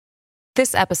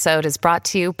This episode is brought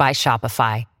to you by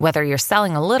Shopify. Whether you're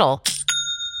selling a little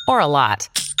or a lot,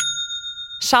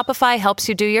 Shopify helps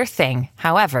you do your thing,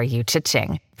 however you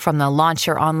cha-ching. From the launch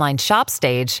your online shop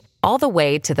stage, all the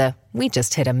way to the we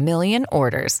just hit 1 million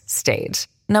orders stage.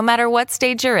 No matter what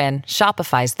stage you're in,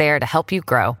 Shopify's there to help you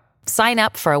grow. Sign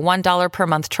up for a $1 per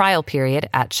month trial period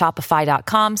at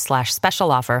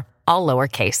shopify.com/special offer, all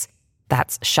lowercase.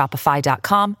 That's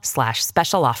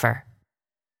shopify.com/special offer.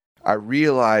 I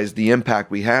realized the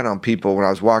impact we had on people when I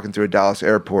was walking through a Dallas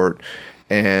airport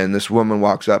and this woman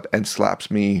walks up and slaps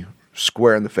me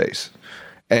square in the face.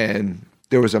 And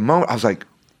there was a moment, I was like,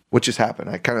 what just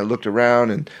happened? I kind of looked around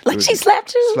and... Like she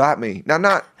slapped you? Slapped me. Now,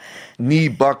 not knee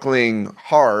buckling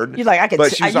hard. You're like,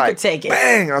 but she's like, could take it.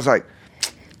 Bang! I was like,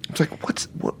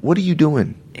 what are you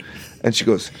doing? And she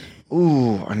goes,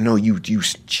 ooh, I know you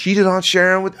cheated on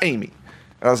Sharon with Amy.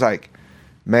 And I was like,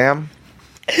 ma'am.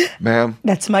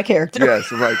 That's my character. Yes,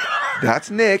 I'm like,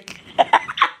 that's Nick.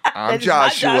 I'm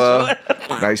Joshua.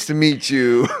 Nice to meet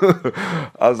you.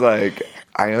 I was like,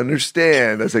 I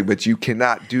understand. I was like, but you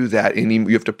cannot do that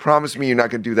anymore. You have to promise me you're not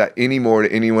going to do that anymore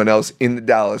to anyone else in the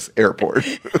Dallas airport.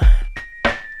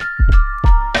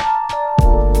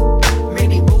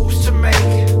 Many moves to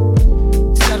make.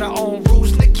 Set our own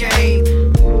rules in the game.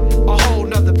 A whole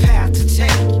nother path to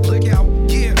take. Look out,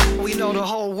 yeah, we know the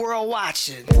whole world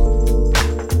watching.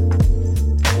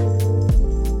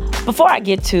 Before I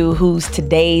get to who's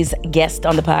today's guest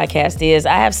on the podcast is,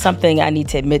 I have something I need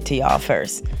to admit to y'all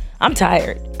first. I'm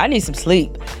tired. I need some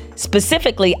sleep.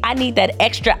 Specifically, I need that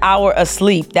extra hour of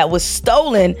sleep that was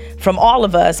stolen from all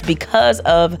of us because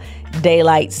of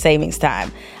daylight savings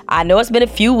time. I know it's been a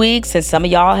few weeks and some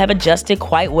of y'all have adjusted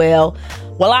quite well.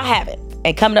 Well, I haven't.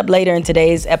 And coming up later in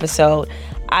today's episode,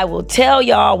 I will tell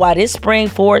y'all why this spring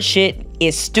forward shit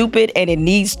is stupid and it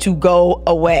needs to go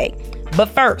away. But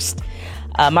first,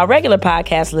 my regular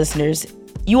podcast listeners,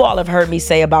 you all have heard me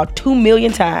say about 2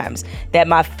 million times that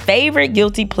my favorite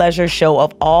guilty pleasure show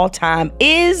of all time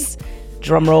is,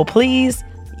 drumroll please,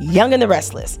 Young and the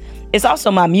Restless. It's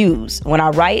also my muse. When I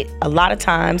write, a lot of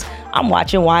times I'm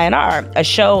watching Y&R, a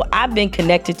show I've been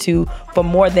connected to for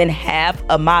more than half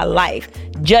of my life.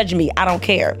 Judge me, I don't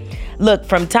care. Look,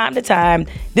 from time to time,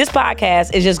 this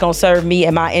podcast is just gonna serve me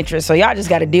and my interests, so y'all just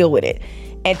gotta deal with it.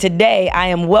 And today I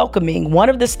am welcoming one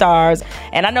of the stars,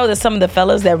 and I know that some of the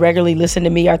fellas that regularly listen to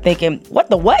me are thinking,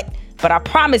 what the what? But I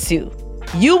promise you,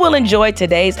 you will enjoy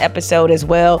today's episode as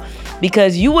well,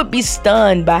 because you would be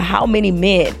stunned by how many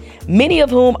men, many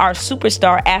of whom are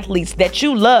superstar athletes that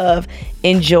you love,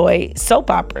 enjoy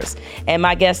soap operas. And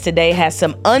my guest today has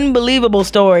some unbelievable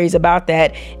stories about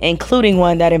that, including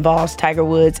one that involves Tiger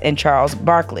Woods and Charles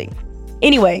Barkley.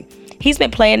 Anyway, he's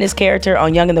been playing this character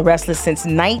on Young and the Restless since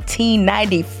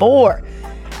 1994.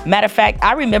 Matter of fact,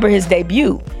 I remember his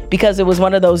debut because it was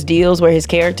one of those deals where his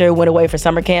character went away for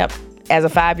summer camp as a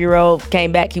 5-year-old,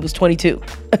 came back, he was 22,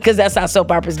 because that's how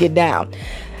soap operas get down.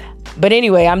 But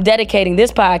anyway, I'm dedicating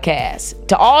this podcast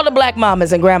to all the black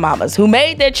mamas and grandmamas who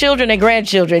made their children and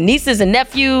grandchildren, nieces and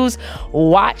nephews,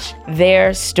 watch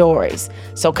their stories.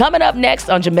 So coming up next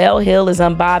on Jemele Hill is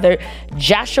Unbothered,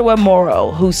 Joshua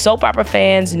Morrow, who soap opera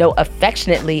fans know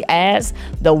affectionately as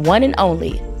the one and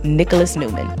only Nicholas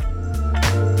Newman.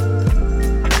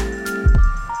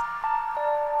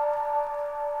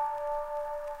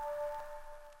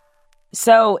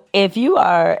 So if you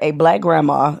are a black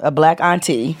grandma, a black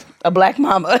auntie, a black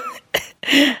mama,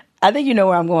 I think you know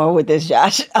where I'm going with this,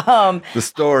 Josh. The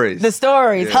stories. Yeah.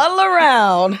 Huddle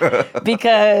around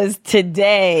because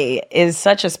today is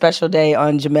such a special day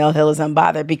on Jemele Hill is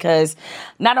Unbothered, because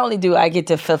not only do I get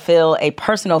to fulfill a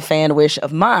personal fan wish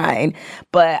of mine,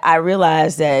 but I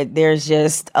realize that there's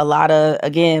just a lot of,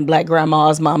 again, black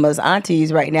grandmas, mamas,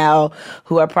 aunties right now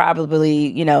who are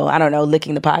probably, I don't know,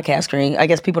 licking the podcast screen. I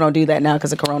guess people don't do that now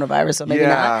because of coronavirus, so maybe not.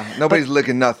 Yeah, nobody's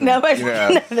licking nothing. Nobody's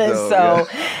licking nothing.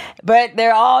 But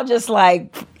they're all just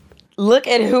like, look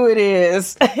at who it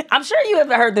is. I'm sure you have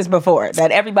heard this before,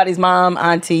 that everybody's mom,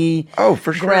 auntie,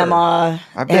 for sure, grandma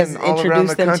I've been has all introduced around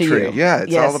the them to country. you. Yeah,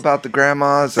 it's all about the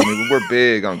grandmas. I mean, we're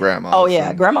big on grandmas. Oh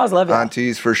yeah, grandmas love it.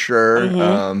 Aunties for sure.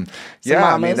 Mm-hmm.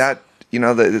 I mean that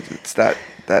it's that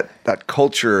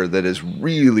culture that is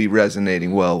really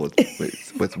resonating well with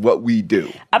what we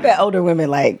do. I bet older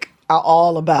women are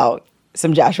all about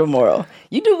some Joshua Morrow.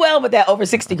 You do well with that over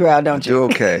 60 crowd, don't you? Do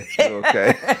okay.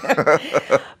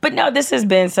 But no, this has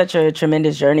been such a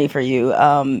tremendous journey for you,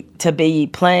 to be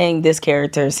playing this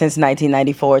character since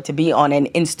 1994, to be on an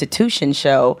institution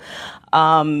show.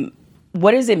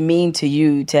 What does it mean to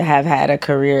you to have had a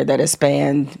career that has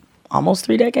spanned almost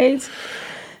 3 decades?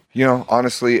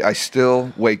 Honestly, I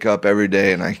still wake up every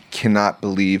day and I cannot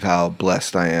believe how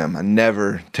blessed I am. I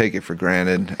never take it for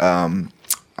granted.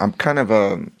 I'm kind of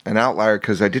an outlier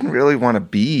because I didn't really want to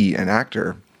be an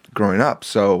actor growing up.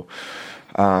 So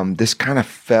this kind of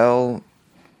fell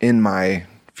in my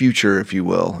future, if you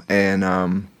will.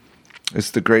 And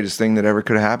it's the greatest thing that ever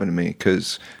could have happened to me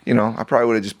because, I probably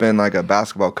would have just been like a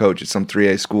basketball coach at some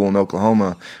 3A school in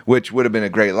Oklahoma, which would have been a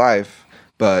great life.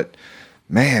 But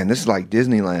man, this is like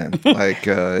Disneyland. Like,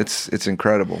 it's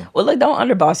incredible. Well, look, don't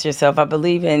underboss yourself. I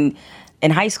believe in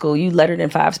high school, you lettered in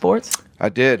 5 sports. I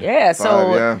did. Yeah,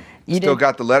 so yeah. You still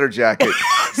got the letter jacket.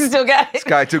 Still got it. This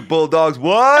guy took Bulldogs.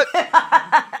 What?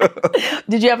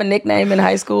 Did you have a nickname in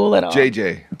high school at all?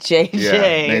 JJ. JJ. Yeah,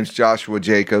 name's Joshua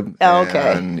Jacob. Oh,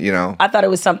 okay. And, I thought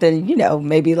it was something,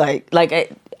 maybe like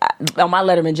on my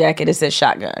Letterman jacket, it says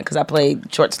shotgun because I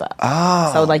played shortstop.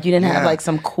 Oh. So, you didn't have,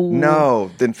 some cool.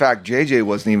 No. In fact, JJ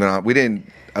wasn't even on. We didn't.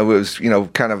 It was,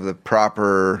 kind of the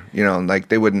proper,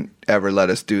 they wouldn't ever let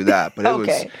us do that. But it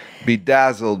was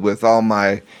bedazzled with all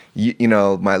my, my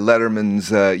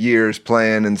Letterman's years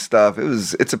playing and stuff.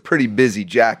 It's a pretty busy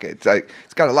jacket.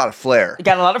 It's got a lot of flair. You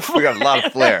got a lot of flair. We got a lot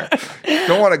of flair.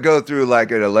 Don't want to go through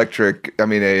like an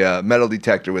a metal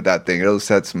detector with that thing. It'll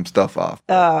set some stuff off.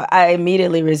 I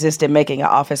immediately resisted making an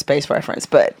Office Space reference,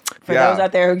 but for those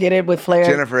out there who get it with flair.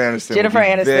 Jennifer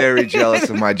Aniston. Very jealous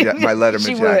of my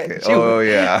Letterman jacket.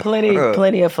 Yeah.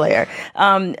 Plenty of flair.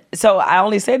 So I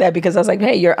only say that because I was like,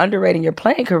 hey, you're underrating your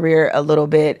playing career a little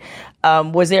bit.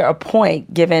 Was there a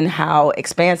point, given how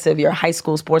expansive your high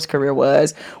school sports career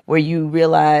was, where you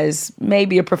realize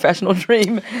maybe a professional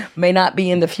dream may not be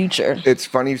in the future? It's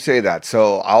funny you say that.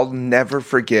 So I'll never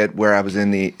forget where I was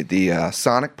in the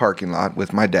Sonic parking lot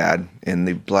with my dad in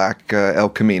the black El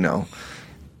Camino,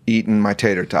 eating my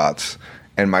tater tots.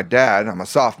 And my dad, I'm a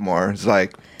sophomore, is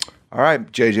like, all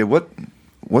right, JJ,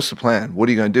 what's the plan? What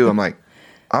are you going to do? I'm like,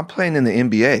 I'm playing in the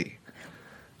NBA.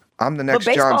 I'm the next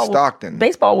John Stockton.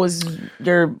 Baseball was was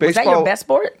that your best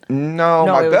sport? No,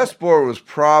 my best sport was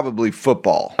probably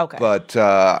football. Okay. But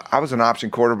I was an option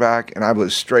quarterback, and I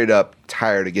was straight up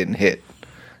tired of getting hit.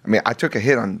 I mean, I took a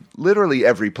hit on literally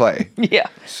every play. Yeah.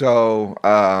 So,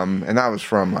 and that was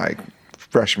from like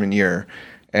freshman year.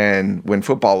 And when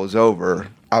football was over,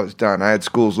 I was done. I had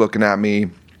schools looking at me.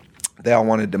 They all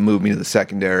wanted to move me to the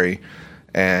secondary.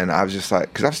 And I was just like,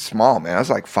 because I was small, man. I was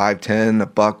like 5'10",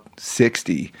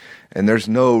 $160, and there's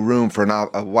no room for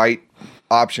a white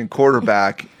option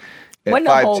quarterback at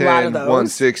 5'10",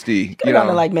 160. Could have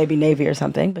gone to maybe Navy or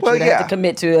something, but you'd have to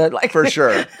commit to for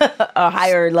sure a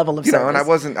higher level of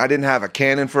service. And I didn't have a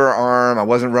cannon for an arm. I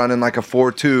wasn't running like a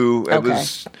 4.2. It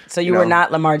was. So you were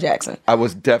not Lamar Jackson. I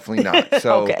was definitely not.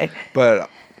 So, but.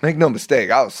 Make no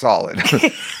mistake, I was solid.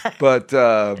 But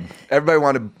everybody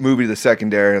wanted to move me to the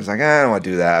secondary. I was like, I don't want to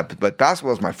do that. But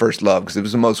basketball was my first love because it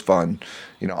was the most fun.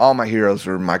 All my heroes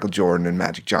were Michael Jordan and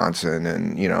Magic Johnson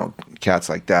and, cats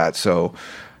like that. So,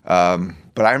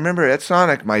 but I remember at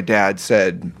Sonic, my dad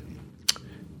said,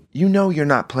 you're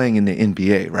not playing in the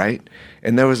NBA, right?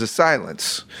 And there was a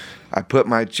silence. I put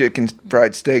my chicken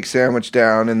fried steak sandwich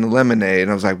down in the lemonade. And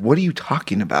I was like, what are you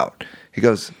talking about? He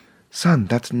goes, son,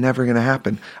 that's never going to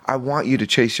happen. I want you to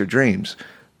chase your dreams,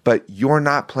 but you're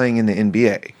not playing in the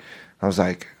NBA. I was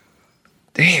like,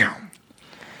 damn.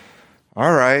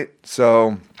 All right.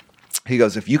 So he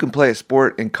goes, if you can play a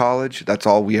sport in college, that's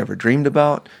all we ever dreamed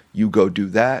about. You go do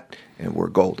that, and we're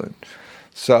golden.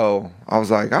 So I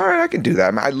was like, all right, I can do that.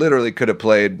 I mean, I literally could have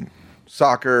played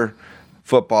soccer,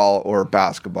 football, or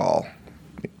basketball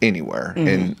anywhere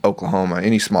in Oklahoma,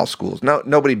 any small schools.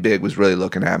 Nobody big was really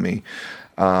looking at me.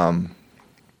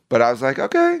 But I was like,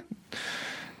 okay.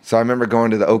 So I remember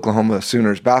going to the Oklahoma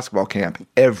Sooners basketball camp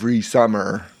every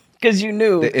summer. Because you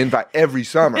knew. They invite every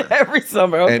summer. Every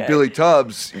summer, okay. And Billy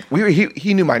Tubbs,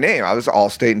 he knew my name. I was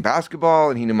all-state in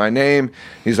basketball, and he knew my name.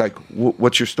 He's like,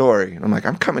 what's your story? And I'm like,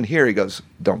 I'm coming here. He goes,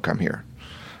 don't come here.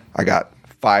 I got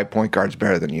 5 point guards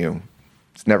better than you.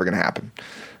 It's never going to happen.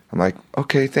 I'm like,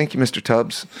 okay, thank you, Mr.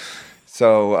 Tubbs.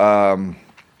 So,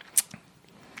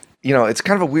 it's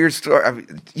kind of a weird story.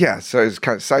 So it's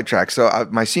kind of sidetracked. So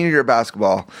my senior year of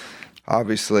basketball,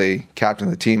 obviously captain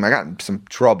of the team, I got in some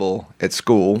trouble at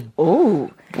school.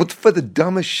 Ooh. For the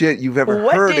dumbest shit you've ever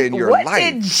heard in your life. What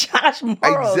did Josh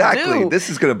Morrow Exactly. do? This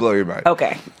is going to blow your mind.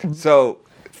 Okay. So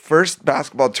first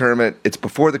basketball tournament, it's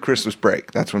before the Christmas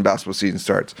break. That's when basketball season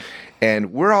starts.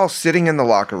 And we're all sitting in the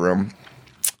locker room.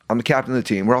 I'm the captain of the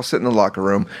team. We're all sitting in the locker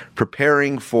room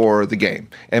preparing for the game.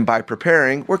 And by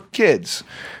preparing, we're kids.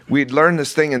 We'd learned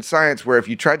this thing in science where if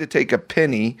you tried to take a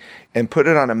penny and put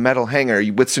it on a metal hanger,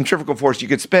 with centrifugal force, you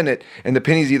could spin it, and the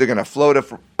penny's either going to float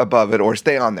above it or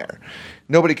stay on there.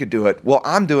 Nobody could do it. Well,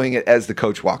 I'm doing it as the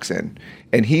coach walks in,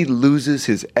 and he loses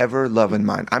his ever-loving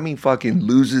mind. I mean, fucking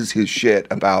loses his shit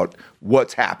about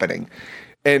what's happening.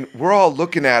 And we're all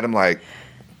looking at him like,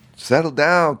 settle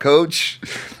down, coach.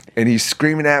 And he's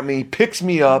screaming at me, picks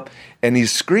me up, and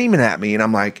he's screaming at me. And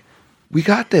I'm like, we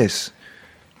got this.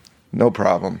 No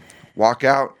problem. Walk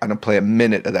out. I don't play a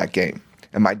minute of that game.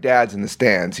 And my dad's in the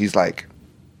stands. He's like,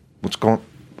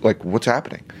 what's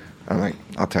happening? I'm like,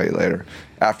 I'll tell you later.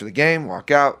 After the game,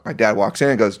 walk out. My dad walks in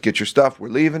and goes, get your stuff. We're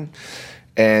leaving.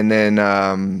 And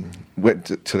then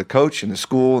went to the coach in the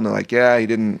school, and they're like, yeah,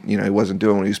 he wasn't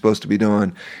doing what he was supposed to be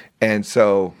doing. And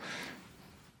so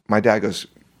my dad goes,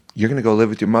 you're going to go live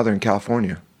with your mother in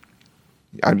California.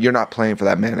 You're not playing for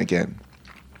that man again.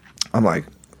 I'm like,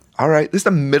 all right. This is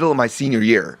the middle of my senior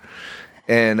year.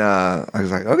 And I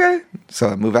was like, okay. So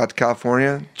I moved out to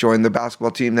California, joined the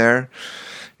basketball team there,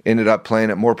 ended up playing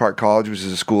at Moore Park College, which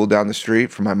is a school down the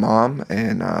street from my mom.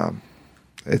 And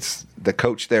it's the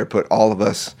coach there put all of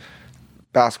us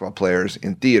basketball players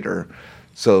in theater.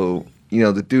 So,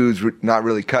 the dudes were not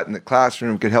really cutting the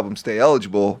classroom, could help them stay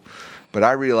eligible. But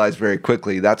I realized very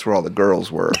quickly that's where all the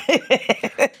girls were.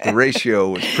 The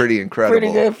ratio was pretty incredible.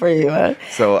 Pretty good for you, huh?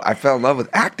 So I fell in love with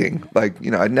acting.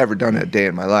 I'd never done it a day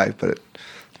in my life, but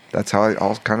that's how it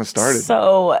all kind of started.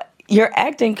 So your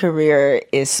acting career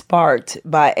is sparked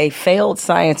by a failed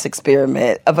science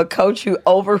experiment of a coach who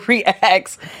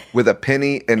overreacts with a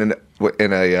penny and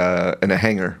a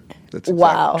hanger. That's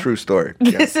wow. True story.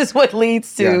 Yeah. This is what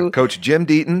leads to Coach Jim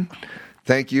Deaton.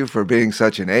 Thank you for being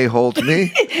such an a-hole to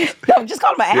me. No, just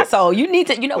call him an asshole. You need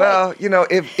to, Well,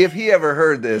 if he ever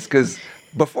heard this, because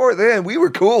before then we were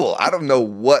cool. I don't know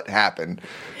what happened.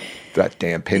 That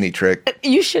damn penny trick.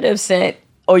 You should have sent,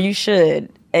 or you should.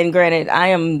 And granted,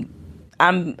 I'm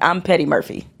Petty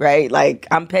Murphy, right? Like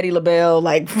I'm Petty LaBelle,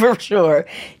 like for sure.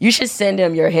 You should send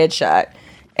him your headshot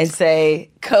and say,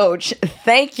 Coach,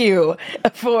 thank you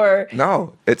for.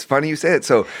 No, it's funny you say it.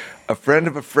 So a friend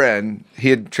of a friend,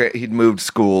 he'd moved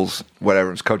schools, whatever,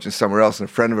 was coaching somewhere else, and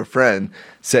a friend of a friend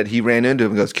said he ran into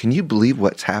him and goes, can you believe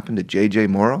what's happened to J.J.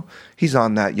 Morrow? He's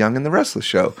on that Young and the Restless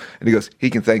show. And he goes, he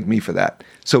can thank me for that.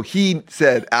 So he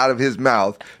said out of his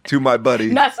mouth to my buddy.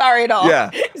 Not sorry at all. Yeah.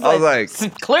 I was like.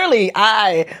 Clearly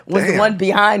I was the one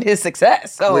behind his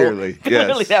success. So clearly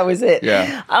yes. That was it.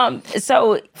 Yeah.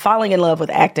 So falling in love with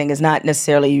acting is not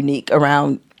necessarily unique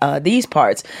around these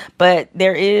parts, but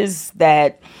there is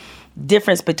that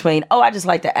difference between, I just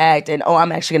like to act, and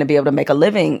I'm actually going to be able to make a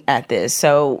living at this.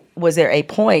 So was there a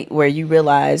point where you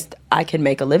realized I can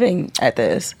make a living at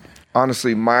this?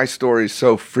 Honestly, my story is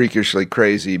so freakishly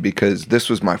crazy because this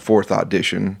was my fourth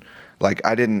audition. Like,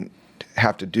 I didn't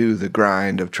have to do the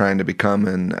grind of trying to become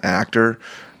an actor.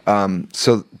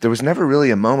 So there was never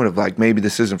really a moment of like, maybe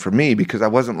this isn't for me, because I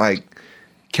wasn't like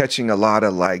catching a lot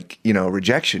of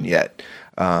rejection yet.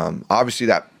 Obviously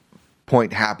that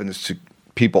point happens to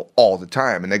people all the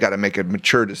time, and they got to make a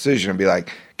mature decision and be like,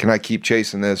 can I keep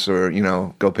chasing this or,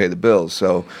 go pay the bills?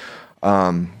 So,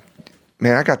 man,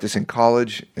 I got this in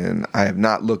college and I have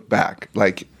not looked back.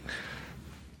 Like,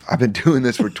 I've been doing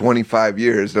this for 25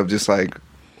 years. I'm just like,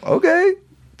 okay,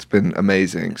 it's been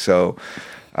amazing. So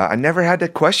I never had to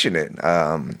question it.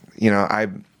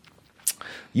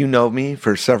 You know me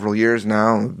for several years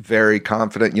now, I'm a very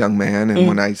confident young man. And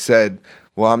when I said,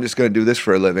 well, I'm just going to do this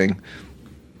for a living,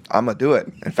 I'm going to do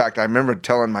it. In fact, I remember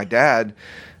telling my dad,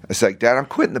 I was like, Dad, I'm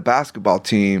quitting the basketball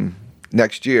team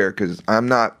next year because I'm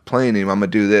not playing him. I'm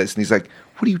going to do this. And he's like,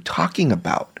 what are you talking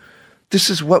about? This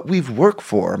is what we've worked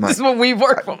for. I'm like, this is what we've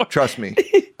worked for. Trust me.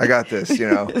 I got this,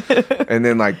 And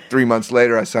then 3 months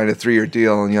later, I signed a 3-year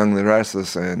deal on Young and the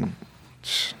Restless, and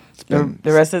the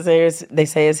rest of they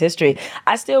say is history.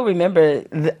 I still remember,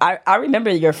 I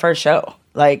remember your first show.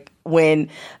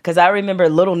 Because I remember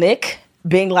Little Nick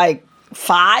being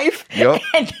 5, yep.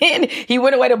 And then he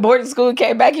went away to boarding school and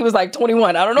came back. He was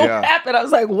 21. I don't know what happened. I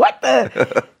was like, what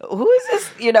the? Who is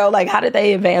this? How did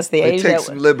they advance the age? They take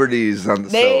some liberties on the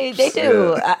soaps. They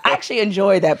do. Yeah. I actually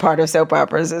enjoy that part of soap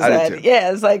operas. I do too.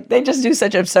 Yeah, it's they just do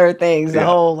such absurd things. The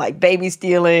whole baby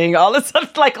stealing, all this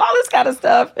stuff, all this kind of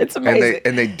stuff. It's amazing.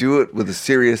 And they do it with a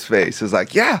serious face. It's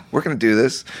like, yeah, we're gonna do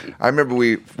this. I remember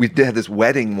we did this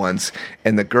wedding once,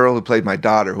 and the girl who played my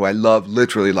daughter, who I love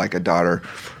literally like a daughter,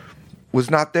 was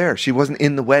not there. She wasn't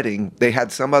in the wedding. They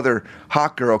had some other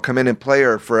hot girl come in and play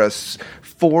her for a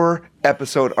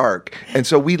 4-episode arc. And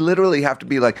so we literally have to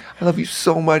be like, I love you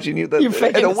so much. And at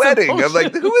a wedding. I'm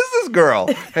like, who is this girl?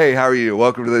 Hey, how are you?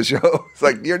 Welcome to the show. It's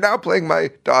like, you're now playing my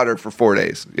daughter for 4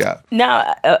 days. Yeah.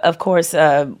 Now, of course,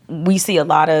 we see a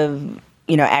lot of,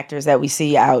 actors that we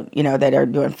see out, that are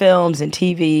doing films and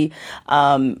TV.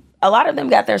 A lot of them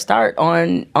got their start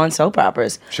on soap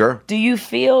operas. Sure. Do you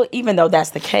feel, even though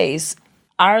that's the case,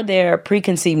 are there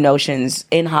preconceived notions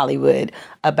in Hollywood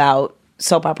about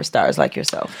soap opera stars like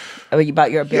yourself,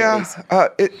 about your abilities? Yeah,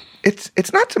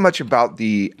 it's not so much about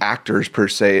the actors per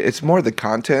se. It's more the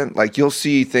content. Like you'll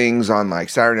see things on like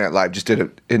Saturday Night Live just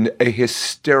did a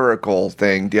hysterical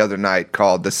thing the other night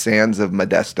called The Sands of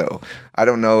Modesto. I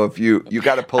don't know if you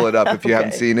got to pull it up if you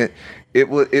haven't seen it.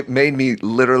 It made me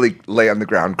literally lay on the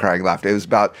ground crying laughter. It was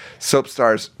about soap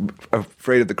stars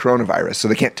afraid of the coronavirus, so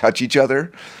they can't touch each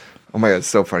other. Oh my God, it's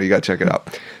so funny. You got to check it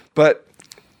out. But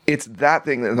it's that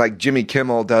thing that like Jimmy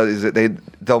Kimmel does, is that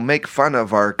they'll make fun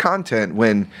of our content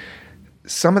when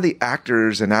some of the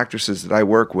actors and actresses that I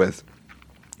work with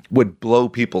would blow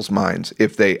people's minds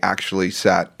if they actually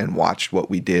sat and watched what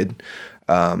we did.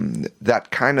 That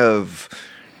kind of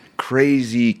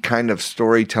crazy kind of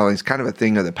storytelling is kind of a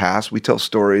thing of the past. We tell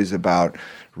stories about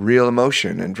real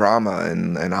emotion and drama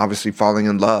and obviously falling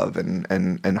in love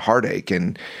and heartache.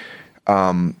 And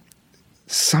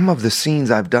some of the scenes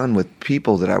I've done with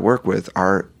people that I work with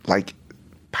are like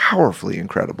powerfully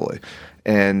incredible.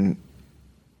 And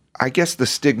I guess the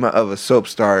stigma of a soap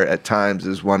star at times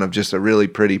is one of just a really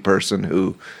pretty person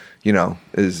who,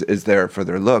 is there for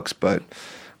their looks. But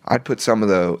I'd put some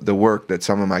of the work that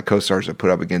some of my co-stars have put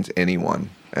up against anyone.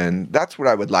 And that's what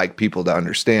I would like people to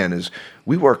understand is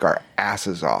we work our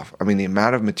asses off. I mean, the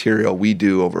amount of material we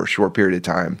do over a short period of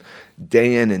time,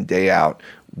 day in and day out,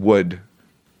 would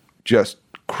just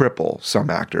cripple some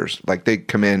actors. Like they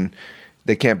come in,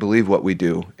 they can't believe what we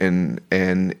do. And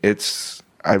it's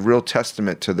a real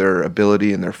testament to their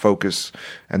ability and their focus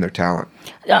and their talent.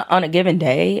 On a given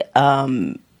day,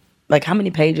 like how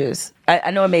many pages?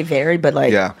 I know it may vary, but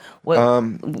like,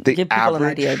 give people an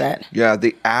idea of that. Yeah,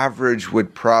 the average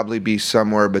would probably be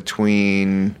somewhere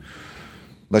between,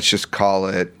 let's just call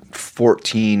it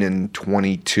 14 and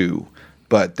 22.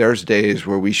 But there's days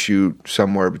where we shoot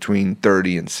somewhere between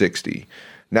 30 and 60.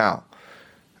 Now,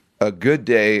 a good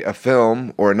day, a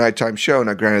film or a nighttime show,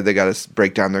 now granted they got to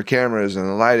break down their cameras and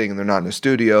the lighting and they're not in a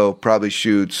studio, probably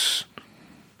shoots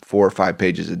 4 or 5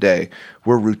 pages a day.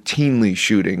 We're routinely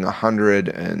shooting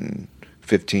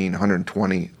 115,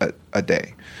 120 a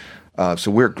day.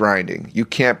 So we're grinding. You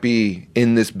can't be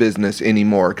in this business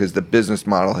anymore because the business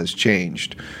model has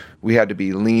changed. We had to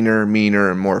be leaner,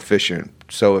 meaner, and more efficient.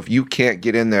 So if you can't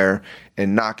get in there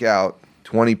and knock out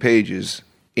 20 pages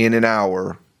in an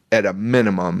hour at a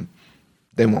minimum,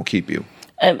 they won't keep you.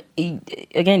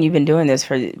 Again, you've been doing this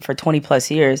for 20 plus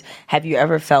years. Have you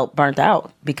ever felt burnt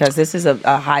out? Because this is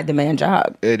a high demand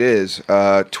job. It is.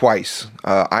 Twice.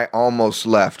 I almost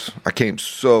left. I came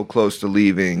so close to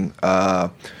leaving. I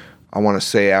want to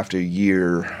say after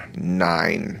year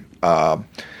 9.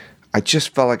 I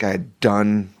just felt like I had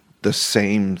done the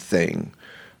same thing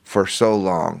for so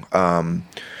long.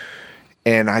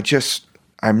 And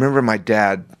I remember my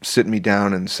dad sitting me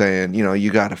down and saying,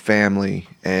 you got a family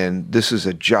and this is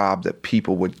a job that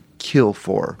people would kill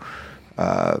for.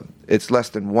 It's less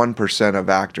than 1% of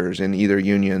actors in either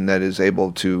union that is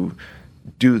able to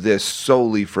do this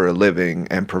solely for a living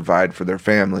and provide for their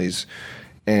families.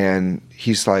 And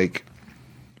he's like,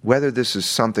 whether this is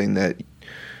something that,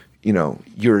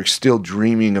 you're still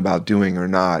dreaming about doing or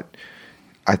not,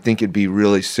 I think it'd be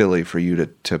really silly for you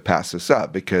to pass this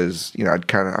up because,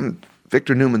 I'm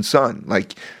Victor Newman's son.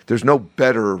 Like, there's no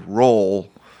better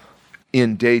role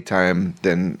in daytime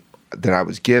than I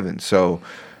was given. So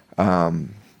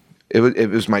it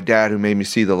was my dad who made me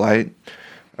see the light,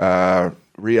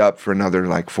 re-up for another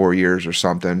like 4 years or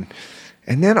something.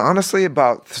 And then honestly,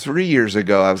 about 3 years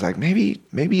ago, I was like, maybe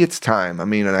it's time. I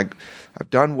mean, I've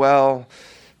done well.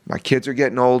 My kids are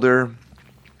getting older,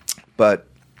 but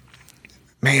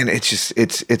man,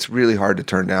 it's really hard to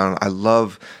turn down. I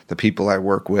love the people I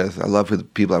work with. I love the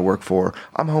people I work for.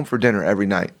 I'm home for dinner every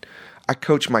night. I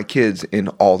coach my kids in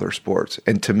all their sports.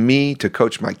 And to me, to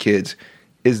coach my kids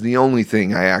is the only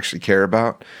thing I actually care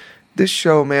about. This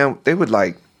show, man, they would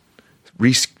like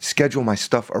reschedule my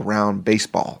stuff around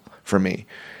baseball for me.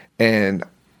 And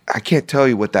I can't tell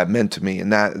you what that meant to me.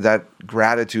 And that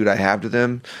gratitude I have to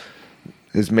them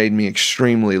has made me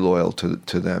extremely loyal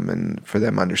to them and for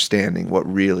them understanding what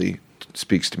really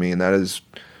speaks to me. And that is,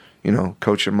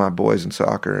 coaching my boys in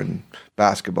soccer and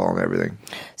basketball and everything.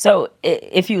 So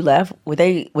if you left, would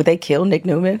they kill Nick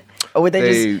Newman, or would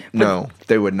they No,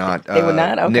 they would not. They would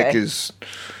not. Okay. Nick is,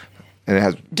 and it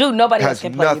has nobody else has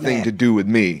can play you, nothing man. to do with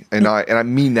me, and I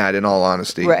mean that in all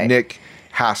honesty. Right. Nick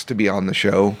has to be on the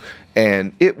show,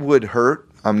 and it would hurt.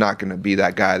 I'm not going to be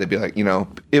that guy that'd be like,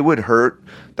 it would hurt.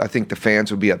 I think the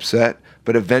fans would be upset,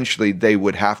 but eventually they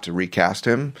would have to recast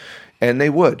him, and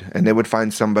they would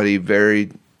find somebody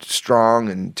very strong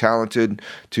and talented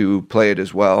to play it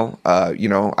as well.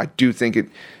 I do think it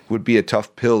would be a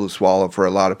tough pill to swallow for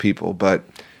a lot of people, but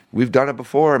we've done it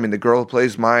before. I mean, the girl who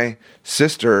plays my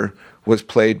sister was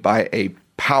played by a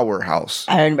powerhouse.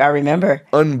 I remember.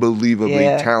 Unbelievably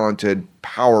talented,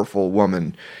 powerful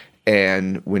woman.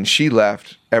 And when she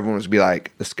left, everyone was be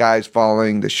like, the sky's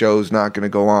falling, the show's not going to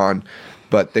go on.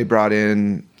 But they brought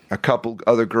in a couple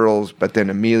other girls, but then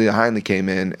Amelia Heinle came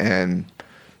in, and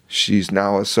she's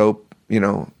now a soap,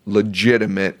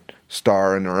 legitimate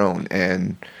star in her own.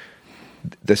 And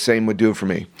the same would do it for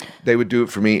me. They would do it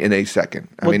for me in a second.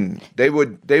 I mean, they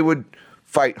would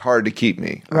fight hard to keep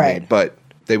me. Right. But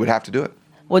they would have to do it.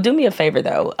 Well, do me a favor,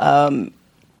 though.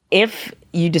 If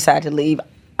you decide to leave,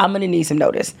 I'm going to need some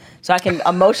notice so I can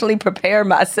emotionally prepare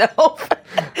myself.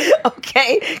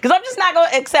 Okay? Because I'm just not going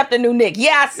to accept a new Nick.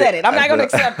 Yeah, I said it. I'm not going to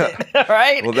accept it. All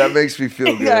right? Well, that makes me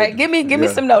feel good. All right. Give me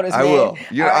some notice, man. I will.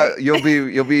 Right?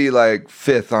 You'll be like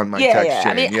fifth on my text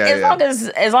chain. I mean,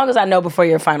 as long as I know before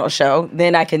your final show,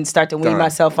 then I can start to wean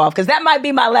myself off, because that might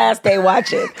be my last day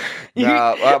watching.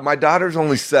 My daughter's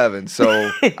only 7, so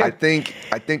I think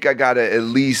I gotta at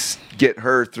least get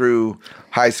her through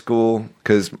high school,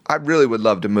 because I really would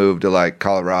love to move to like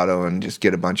Colorado and just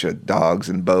get a bunch of dogs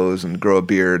and bows and grow a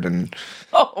beard and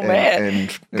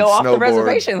and go off the snowboard.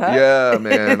 reservation, huh? Yeah,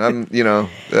 man. I'm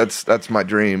that's my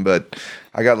dream, but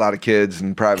I got a lot of kids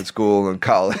in private school and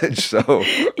college, so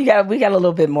we got a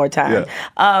little bit more time.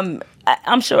 Yeah.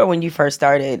 I'm sure when you first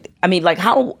started, I mean, like,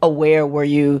 how aware were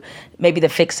you maybe the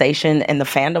fixation and the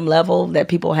fandom level that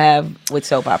people have with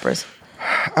soap operas?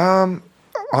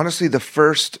 Honestly, the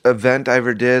first event I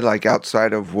ever did, like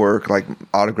outside of work, like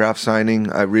autograph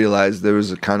signing, I realized there was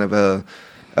a kind of a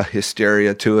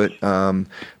hysteria to it.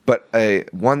 But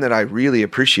one that I really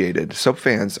appreciated. Soap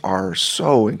fans are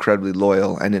so incredibly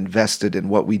loyal and invested in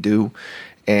what we do,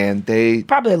 and they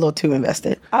probably a little too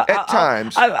invested at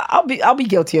times. I'll be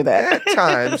guilty of that at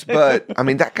times. But I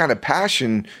mean, that kind of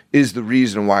passion is the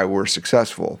reason why we're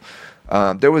successful.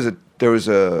 There was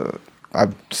a.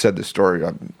 I've said this story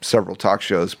on several talk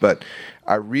shows, but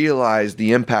I realized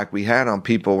the impact we had on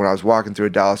people when I was walking through a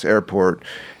Dallas airport,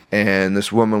 and this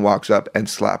woman walks up and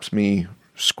slaps me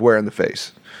square in the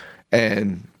face.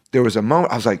 And there was a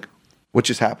moment I was like, what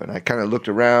just happened? I kind of looked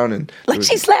around, and like,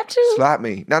 she slapped you? Slapped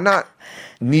me. Now, not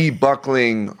knee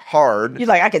buckling hard. You're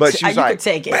like, but she's like, could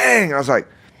take it. Bang! I was like,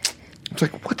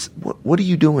 what are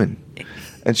you doing?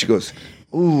 And she goes,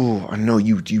 ooh, I know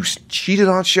you cheated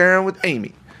on Sharon with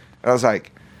Amy. And I was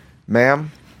like,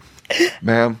 ma'am.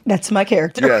 That's my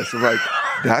character. Yes. I'm like,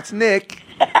 that's Nick.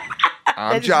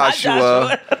 I'm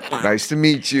Joshua. Nice to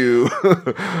meet you.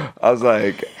 I was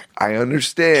like, I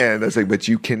understand. I was like, but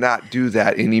you cannot do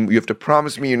that you have to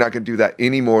promise me you're not going to do that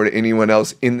anymore to anyone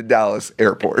else in the Dallas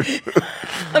airport.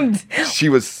 She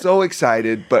was so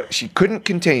excited, but she couldn't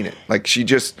contain it. Like, she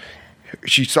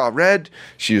saw red.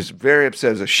 She was very upset.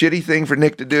 It was a shitty thing for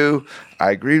Nick to do.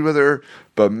 I agreed with her,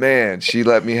 but man, she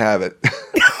let me have it.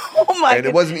 Oh my! And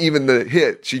it wasn't even the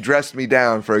hit. She dressed me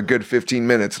down for a good 15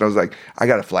 minutes, and I was like, I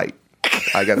got a flight.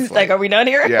 It's like, are we done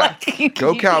here? Yeah.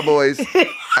 Go Cowboys.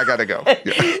 I got to go.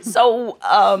 Yeah. So,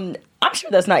 I'm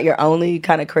sure that's not your only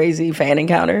kind of crazy fan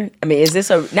encounter. I mean, is this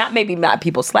not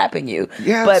people slapping you,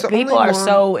 but people are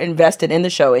so invested in the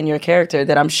show, in your character,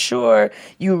 that I'm sure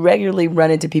you regularly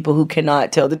run into people who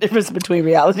cannot tell the difference between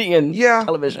reality and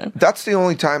television. That's the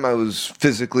only time I was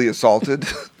physically assaulted.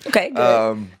 Okay,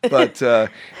 good. But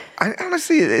I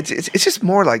honestly, it's just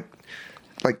more like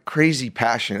crazy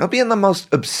passion. I'll be in the most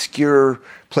obscure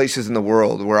places in the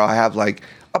world where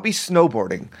I'll be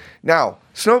snowboarding. Now,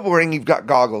 snowboarding, you've got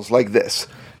goggles like this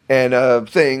and a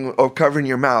thing of covering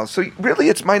your mouth. So really,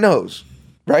 it's my nose,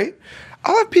 right?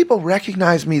 I'll have people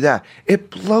recognize me that.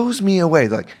 It blows me away.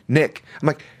 Like, Nick. I'm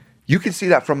like, you can see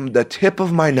that from the tip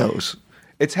of my nose.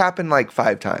 It's happened like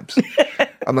 5 times.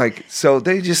 I'm like, so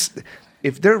they just,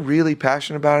 if they're really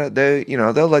passionate about it,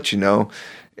 they'll let you know.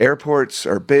 Airports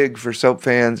are big for soap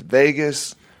fans.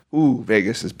 Vegas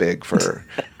is big for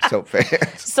soap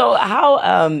fans. So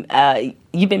how,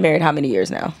 you've been married how many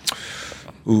years now?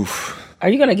 Oof. Are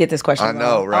you going to get this question I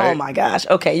know, right? Oh my gosh.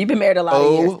 Okay, you've been married a lot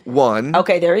of years. 01.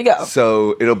 Okay, there you go.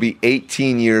 So it'll be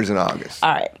 18 years in August.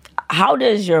 All right. How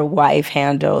does your wife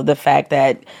handle the fact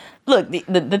that, look,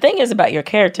 the thing is about your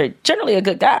character, generally a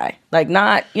good guy. Like,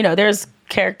 not, there's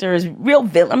characters, real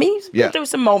villain. I mean, he's been through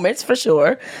some moments for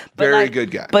sure. But Very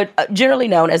good guy. But generally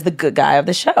known as the good guy of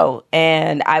the show.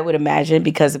 And I would imagine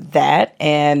because of that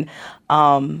and,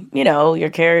 your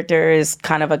character is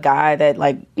kind of a guy that,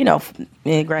 like, he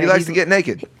likes to get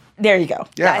naked. There you go.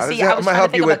 Yeah, I was trying to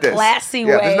think of a classy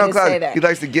way to say that. He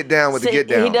likes to get down with the get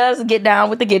down. He does get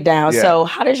down with the get down. Yeah. So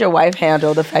how does your wife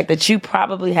handle the fact that you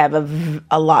probably have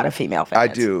a lot of female fans? I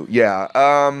do, yeah.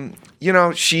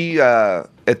 She,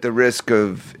 at the risk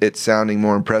of it sounding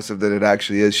more impressive than it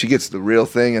actually is, she gets the real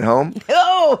thing at home.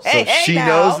 Oh, so she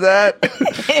knows that.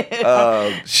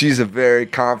 She's a very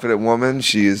confident woman.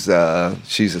 She's a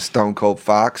stone cold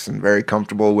fox and very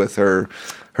comfortable with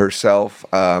herself.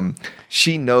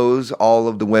 She knows all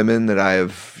of the women that I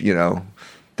have,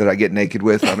 that I get naked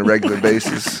with on a regular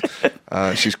basis.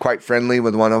 She's quite friendly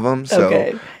with one of them.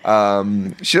 So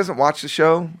she doesn't watch the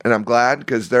show, and I'm glad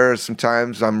because there are some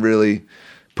times I'm really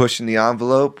pushing the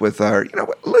envelope with our,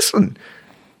 listen,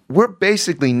 we're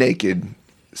basically naked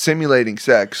simulating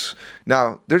sex.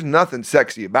 Now, there's nothing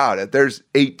sexy about it. There's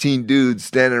 18 dudes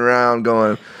standing around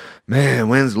going, man,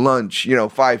 when's lunch?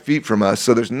 5 feet from us.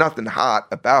 So there's nothing hot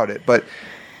about it. But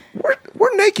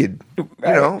we're naked,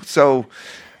 So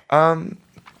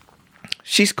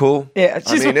she's cool. Yeah,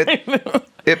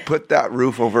 it put that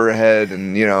roof over her head,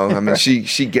 and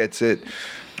she gets it.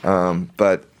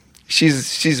 But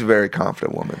she's a very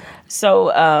confident woman.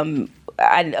 So,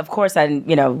 of course,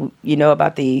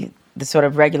 about the sort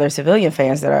of regular civilian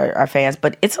fans that are fans,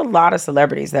 but it's a lot of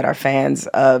celebrities that are fans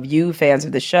of you, fans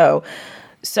of the show.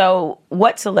 So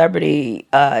what celebrity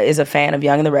is a fan of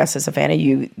Young and the Restless, a fan of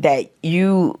you, that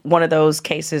one of those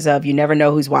cases of you never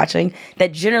know who's watching,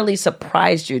 that generally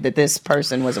surprised you that this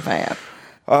person was a fan?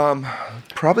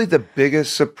 Probably the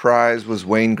biggest surprise was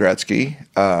Wayne Gretzky.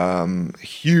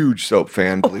 Huge soap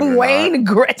fan, believe it or not. Wayne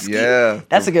Gretzky? Yeah.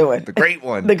 That's a good one. The great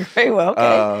one. The great one,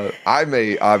 okay.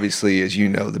 I'm obviously, as you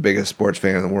know, the biggest sports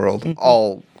fan in the world.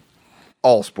 Mm-hmm.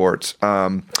 All sports.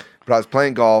 But I was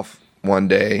playing golf one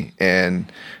day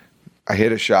and I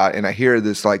hit a shot and I hear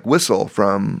this like whistle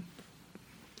from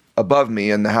above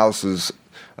me, and the house is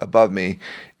above me,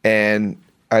 and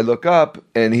I look up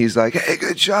and he's like, hey,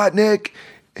 good shot, Nick.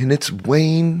 And it's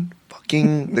Wayne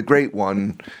fucking the great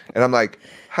one. And I'm like,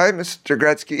 hi, Mr.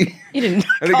 Gretzky. You didn't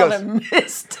call him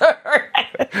Mr.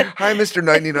 Hi, Mr.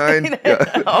 99.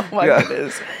 Yeah. Oh my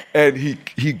goodness. And he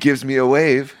gives me a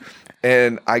wave.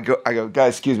 And I go,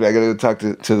 guys, excuse me, I gotta go talk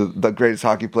to the greatest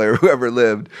hockey player who ever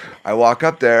lived. I walk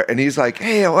up there and he's like,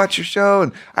 hey, I watch your show,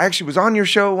 and I actually was on your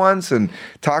show once, and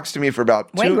talks to me for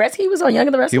about Wayne Gretzky was on Young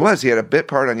and the Restless? He was. He had a bit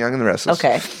part on Young and the Restless.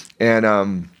 Okay.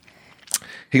 And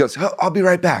he goes, oh, I'll be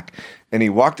right back. And he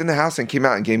walked in the house and came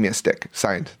out and gave me a stick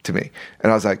signed to me.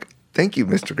 And I was like, thank you,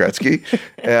 Mr. Gretzky.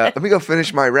 Let me go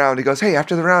finish my round. He goes, hey,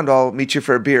 after the round, I'll meet you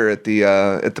for a beer at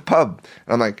the pub.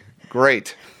 And I'm like,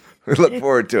 great. We look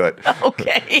forward to it.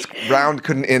 Okay. Round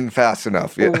couldn't end fast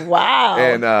enough. Yeah. Wow.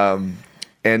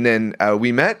 And then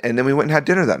we met, and then we went and had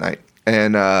dinner that night.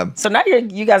 And so now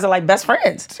you guys are like best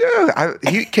friends. Yeah,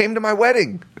 he came to my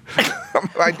wedding.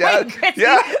 My dad.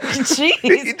 Yeah. Jeez.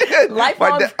 He did.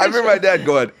 Lifelong I remember my dad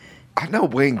going, I know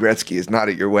Wayne Gretzky is not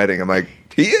at your wedding. I'm like,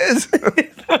 he is.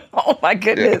 Oh my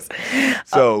goodness. Yeah.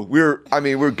 So we're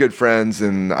good friends,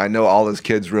 and I know all his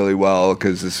kids really well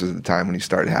because this is the time when he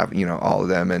started having, all of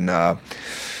them. And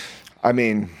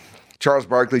Charles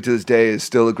Barkley to this day is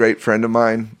still a great friend of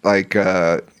mine. Like,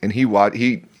 and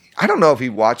I don't know if he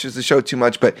watches the show too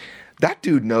much, but that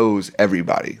dude knows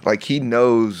everybody. Like he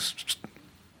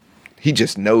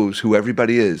just knows who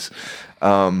everybody is.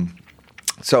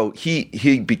 So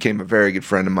he became a very good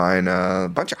friend of mine. A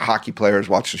bunch of hockey players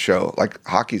watch the show. Like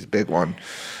hockey's a big one.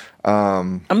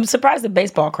 I'm surprised the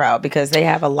baseball crowd because they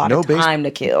have a lot of time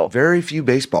to kill. Very few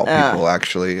baseball people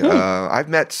actually. I've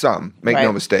met some. Make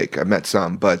no mistake, I've met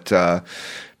some. But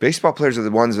baseball players are the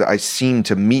ones that I seem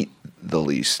to meet the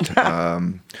least.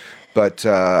 But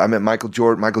I met Michael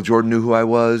Jordan. Michael Jordan knew who I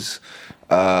was.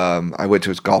 I went to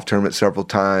his golf tournament several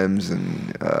times,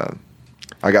 and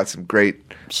I got some great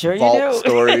vault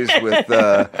stories with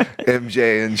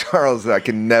MJ and Charles that I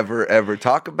can never, ever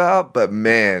talk about. But,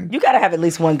 man. You got to have at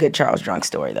least one good Charles drunk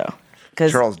story, though.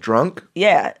 Charles drunk?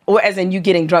 Yeah. Or as in you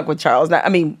getting drunk with Charles. Now,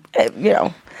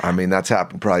 that's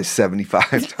happened probably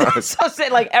 75 times. So say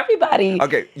like everybody.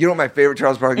 Okay, you know what my favorite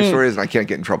Charles Barkley story is, and I can't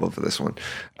get in trouble for this one.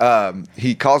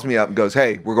 He calls me up and goes,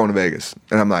 hey, we're going to Vegas.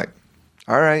 And I'm like,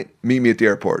 all right, meet me at the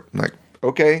airport. I'm like,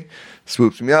 okay.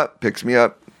 Swoops me up, picks me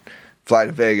up, fly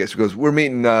to Vegas. He goes, we're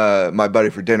meeting my buddy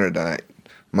for dinner tonight.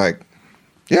 I'm like,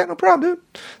 Yeah, no problem,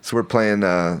 dude. So we're playing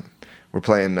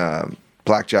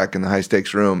blackjack in the high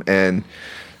stakes room, and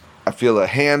I feel a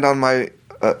hand on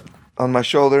my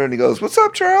shoulder, and he goes, "What's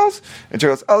up, Charles?" And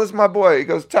Charles goes, "Oh, this is my boy." He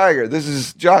goes, "Tiger, this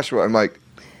is Joshua." I'm like,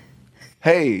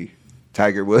 "Hey,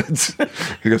 Tiger Woods."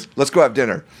 He goes, "Let's go have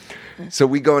dinner." So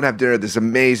we go and have dinner at this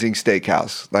amazing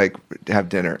steakhouse, like have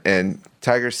dinner. And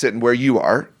Tiger's sitting where you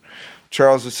are.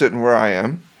 Charles is sitting where I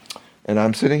am. And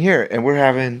I'm sitting here. And we're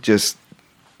having just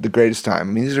the greatest time.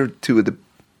 I mean, these are two of the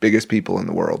biggest people in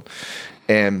the world.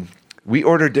 And we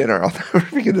order dinner. I'll never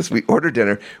forget this. We order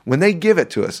dinner. When they give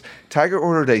it to us, Tiger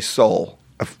ordered a sole.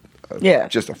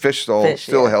 Just a fish sole.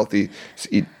 Still healthy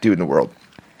dude in the world.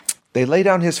 They lay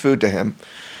down his food to him.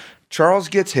 Charles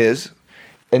gets his.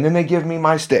 And then they give me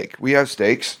my steak. We have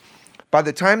steaks. By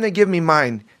the time they give me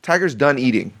mine, Tiger's done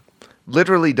eating.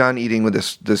 Literally done eating with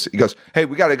this. He goes, "Hey,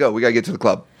 we got to go. We got to get to the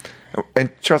club." And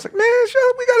Charles like, "Man,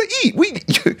 we got to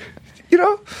eat. You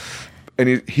know?"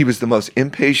 And he was the most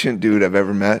impatient dude I've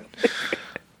ever met.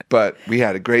 But we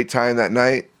had a great time that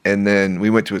night. And then we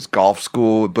went to his golf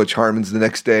school with Butch Harmon's the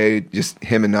next day. Just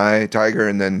him and I, Tiger.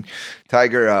 And then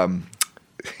Tiger...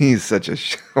 he's such a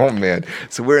oh man.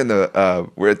 So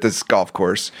we're at this golf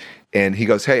course, and he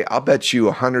goes, "Hey, I'll bet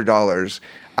you $100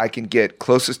 I can get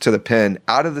closest to the pin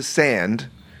out of the sand,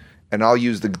 and I'll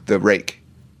use the rake."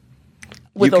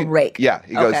 With a rake. Yeah.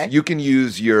 He goes, "You can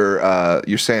use your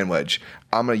sand wedge.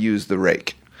 I'm gonna use the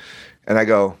rake." And I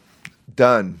go,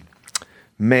 "Done."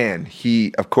 Man,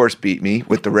 he of course beat me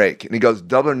with the rake, and he goes,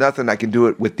 "Double or nothing. I can do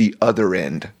it with the other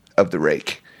end of the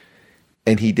rake,"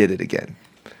 and he did it again.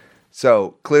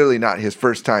 So clearly not his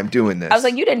first time doing this. I was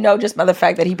like, you didn't know just by the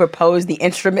fact that he proposed the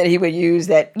instrument he would use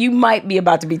that you might be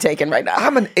about to be taken right now.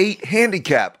 I'm an 8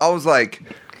 handicap. I was like,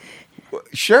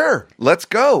 sure, let's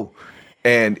go.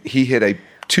 And he hit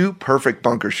 2 perfect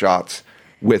bunker shots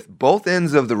with both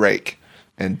ends of the rake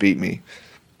and beat me.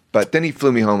 But then he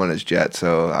flew me home on his jet,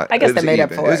 so I guess that made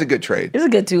up for it. It was a good trade. It was a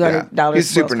good $200. He's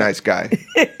a super nice guy.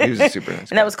 He was a super nice guy.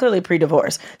 And that was clearly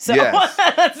pre-divorce. So yes.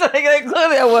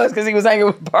 Clearly that was because he was hanging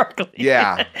with Barkley.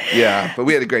 Yeah. But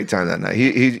we had a great time that night.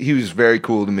 He was very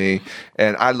cool to me,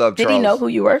 and I love Charles. Did he know who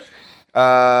you were?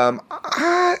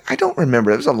 I don't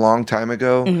remember. It was a long time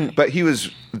ago, but he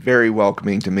was very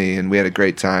welcoming to me, and we had a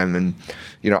great time. And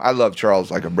I love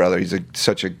Charles like a brother. He's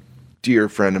such a dear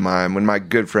friend of mine. When my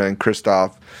good friend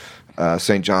Christoph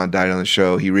St. John died on the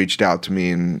show, he reached out to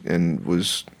me and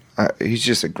was he's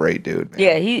just a great dude, man.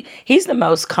 Yeah, he's the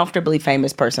most comfortably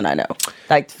famous person I know.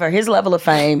 Like, for his level of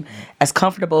fame, as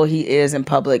comfortable he is in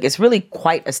public, it's really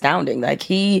quite astounding. Like,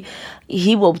 he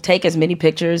will take as many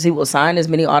pictures, he will sign as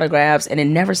many autographs, and it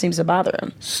never seems to bother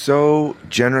him. So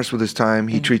generous with his time.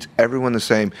 He treats everyone the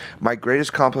same. My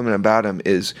greatest compliment about him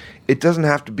is it doesn't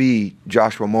have to be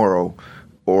Joshua Morrow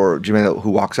or Jamel who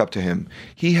walks up to him.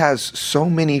 He has so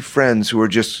many friends who are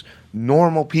just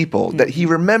normal people that he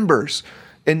remembers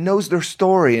and knows their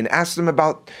story and asks them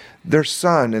about their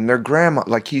son and their grandma.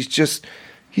 Like, he's just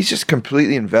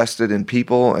completely invested in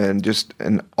people and just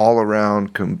an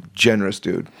all-around generous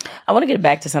dude. I want to get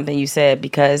back to something you said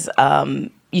because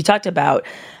you talked about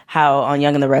how on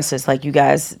Young and the Restless, like, you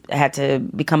guys had to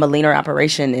become a leaner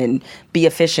operation and be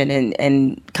efficient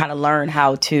and kind of learn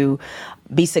how to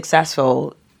be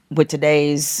successful with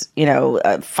today's,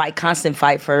 constant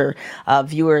fight for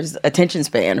viewers' attention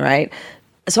span, right?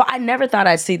 So I never thought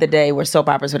I'd see the day where soap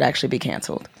operas would actually be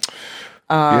canceled.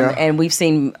 And we've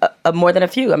seen more than a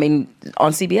few. I mean,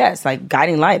 on CBS, like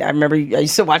Guiding Light. I remember I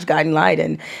used to watch Guiding Light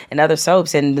and other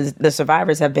soaps, and the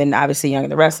survivors have been obviously Young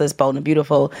and the Restless, Bold and the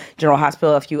Beautiful, General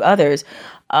Hospital, a few others.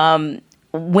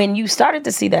 When you started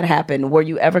to see that happen, were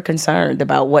you ever concerned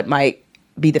about what might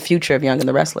be the future of Young and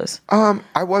the Restless?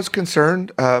 I was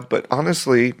concerned, but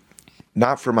honestly,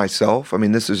 not for myself. I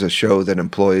mean, this is a show that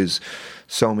employs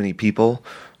so many people.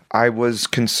 I was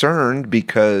concerned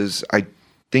because I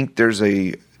think there's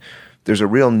a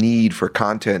real need for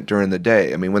content during the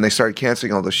day. I mean, when they started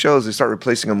canceling all the shows, they start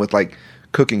replacing them with like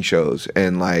cooking shows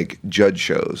and like judge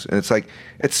shows, and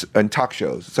and talk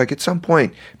shows. It's like at some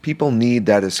point people need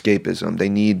that escapism.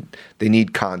 They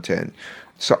need content.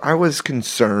 So I was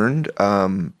concerned,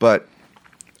 but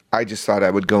I just thought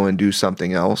I would go and do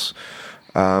something else.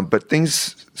 But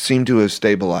things seem to have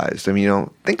stabilized. I mean,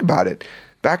 think about it.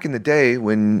 Back in the day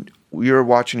when we were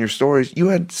watching your stories, you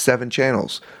had 7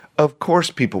 channels. Of course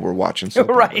people were watching soap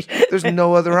operas. Right. There's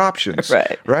no other options.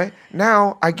 Right.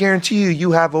 Now, I guarantee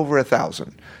you have over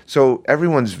 1,000. So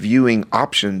everyone's viewing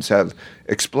options have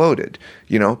exploded.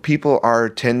 People are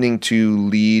tending to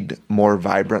lead more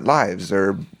vibrant lives.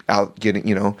 They're out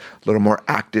getting, a little more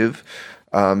active.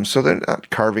 So they're not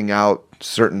carving out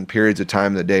certain periods of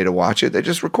time in the day to watch it. They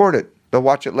just record it they'll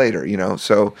watch it later,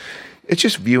 So it's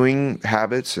just viewing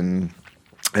habits and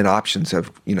options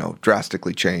have,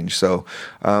 drastically changed. So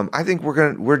I think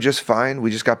we're just fine.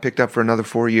 We just got picked up for another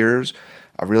 4 years.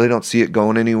 I really don't see it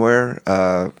going anywhere,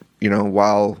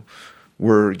 while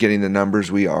we're getting the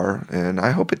numbers we are. And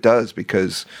I hope it does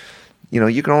because,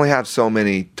 you can only have so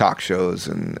many talk shows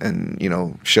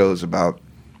and shows about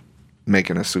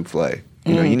making a souffle.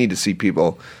 You need to see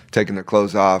people taking their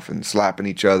clothes off and slapping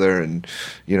each other and,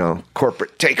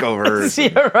 corporate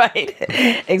takeovers. You're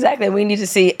right. Exactly. We need to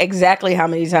see exactly how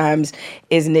many times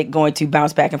is Nick going to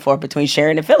bounce back and forth between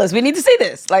Sharon and Phyllis. We need to see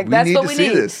this. Like, that's what we need. We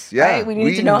need to see this. Yeah. Right? We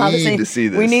need to know how to see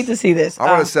this. We need to see this. I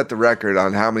want to set the record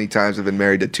on how many times I've been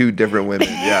married to 2 different women.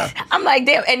 Yeah. I'm like,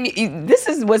 damn. And this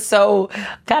is what's so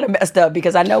kind of messed up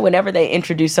because I know whenever they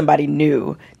introduce somebody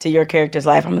new to your character's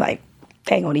life, I'm like,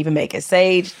 they ain't gonna even make it.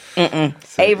 Sage,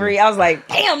 Avery. I was like,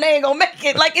 damn, they ain't gonna make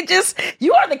it. Like, it just,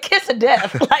 you are the kiss of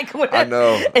death. Like, I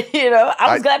know.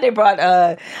 I was glad they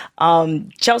brought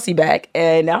Chelsea back,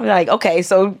 and I'm like, okay,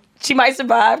 so she might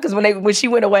survive because when she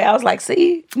went away, I was like,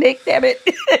 see, Nick, damn it.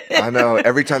 I know.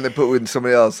 Every time they put with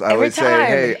somebody else, I always say,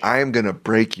 hey, I am gonna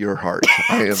break your heart.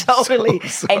 I am totally.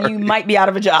 So sorry. And you might be out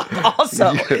of a job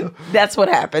also. Yeah. That's what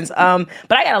happens. But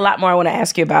I got a lot more I want to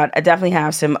ask you about. I definitely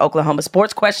have some Oklahoma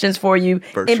sports questions for you.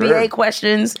 For NBA sure.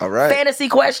 questions. All right. Fantasy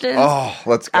questions. Oh,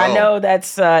 let's go. I know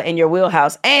that's in your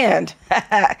wheelhouse. And,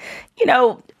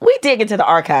 we dig into the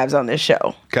archives on this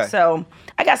show. Okay. So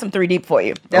I got some 3 Deep for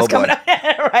you. That's coming up,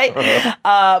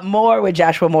 right? More with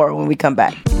Joshua Morrow when we come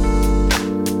back.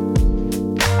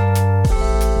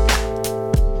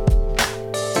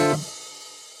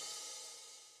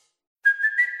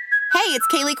 Hey, it's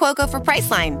Kaylee Cuoco for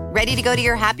Priceline. Ready to go to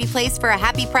your happy place for a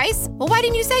happy price? Well, why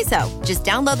didn't you say so? Just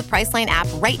download the Priceline app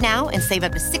right now and save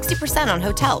up to 60% on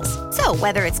hotels. So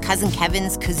whether it's Cousin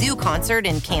Kevin's Kazoo Concert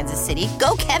in Kansas City,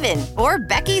 go Kevin, or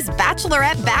Becky's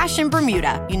Bachelorette Bash in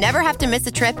Bermuda, you never have to miss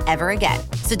a trip ever again.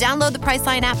 So download the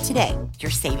Priceline app today.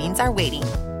 Your savings are waiting.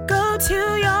 Go to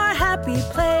your happy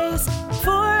place for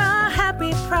a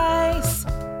happy price.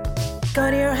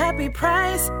 Go to your happy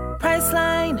price,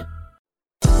 Priceline.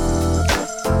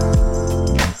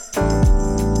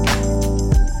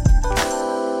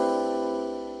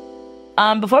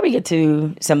 Before we get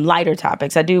to some lighter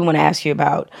topics, I do want to ask you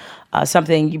about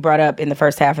something you brought up in the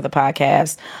first half of the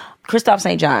podcast. Christophe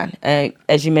St. John,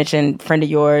 as you mentioned, friend of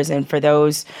yours, and for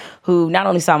those who not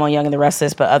only saw him on Young and the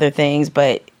Restless, but other things,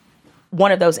 but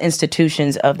one of those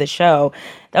institutions of the show,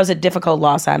 that was a difficult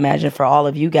loss, I imagine, for all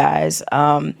of you guys.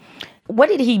 What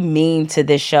did he mean to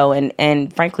this show?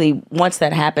 And frankly, once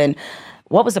that happened,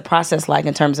 what was the process like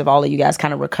in terms of all of you guys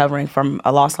kind of recovering from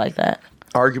a loss like that?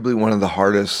 Arguably one of the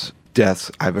hardest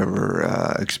deaths I've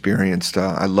ever experienced.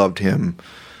 I loved him.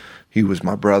 He was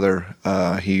my brother.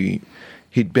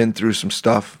 He'd been through some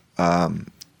stuff.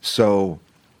 So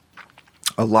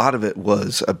a lot of it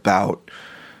was about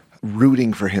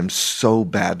rooting for him so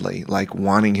badly, like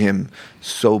wanting him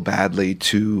so badly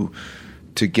to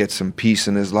get some peace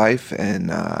in his life and,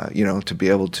 to be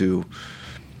able to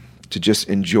just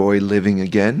enjoy living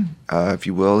again, if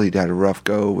you will. He'd had a rough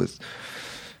go with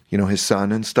his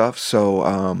son and stuff.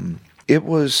 So it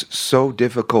was so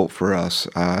difficult for us.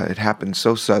 It happened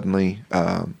so suddenly.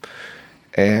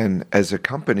 And as a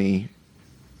company,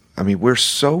 I mean, we're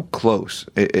so close.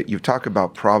 You talk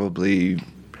about probably,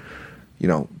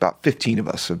 about 15 of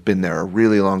us have been there a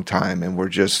really long time. And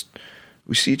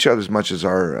we see each other as much as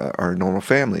our normal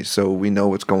families. So we know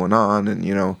what's going on.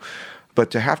 And,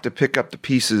 but to have to pick up the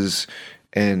pieces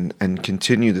and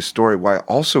continue the story while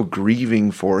also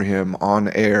grieving for him on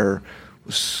air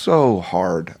was so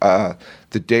hard.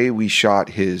 The day we shot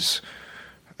his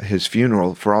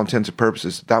funeral, for all intents and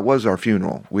purposes, that was our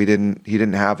funeral. He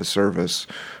didn't have a service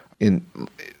in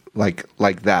like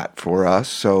that for us.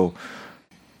 So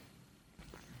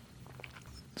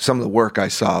some of the work I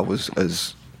saw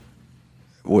was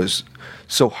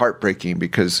so heartbreaking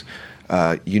because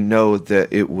that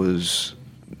it was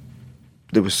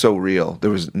so real. There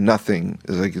was nothing. It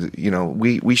was like,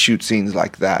 we shoot scenes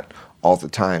like that all the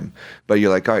time. But you're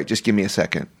like, all right, just give me a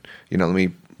second. Let me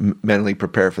mentally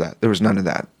prepare for that. There was none of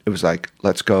that. It was like,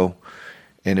 let's go.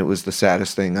 And it was the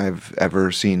saddest thing I've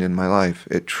ever seen in my life.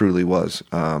 It truly was.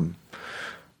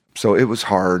 So it was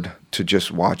hard to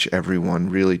just watch everyone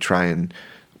really try and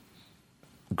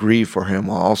grieve for him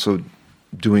while also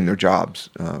doing their jobs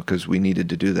because we needed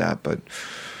to do that. But,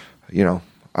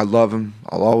 I love him.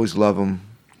 I'll always love him.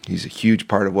 He's a huge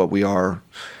part of what we are,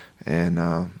 and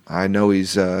I know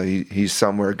he's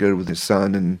somewhere good with his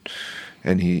son,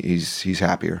 and he's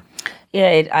happier.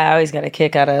 Yeah, I always got a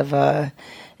kick out of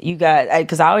you guys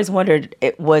because I always wondered,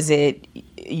 was it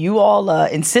you all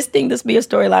insisting this be a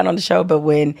storyline on the show, but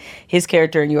when his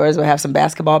character and yours would have some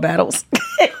basketball battles.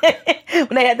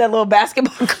 When they had that little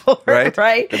basketball court,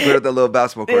 right? They put up that little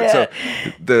basketball court. Yeah.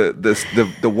 So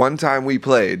the one time we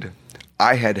played,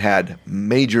 I had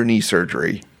major knee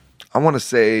surgery. I want to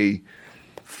say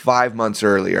 5 months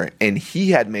earlier, and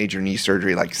he had major knee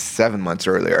surgery like 7 months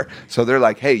earlier. So they're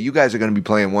like, "Hey, you guys are going to be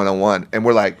playing one-on-one," and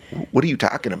we're like, "What are you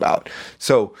talking about?"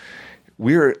 So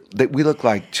we look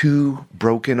like two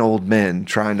broken old men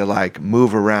trying to like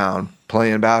move around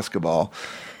playing basketball.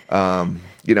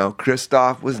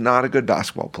 Christoph was not a good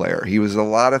basketball player. He was a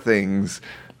lot of things.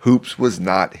 Hoops was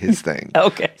not his thing.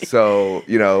 Okay. So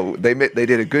they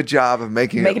did a good job of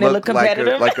making it look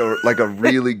competitive, like a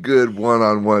really good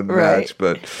one-on-one match.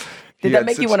 But did that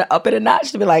make you want to up it a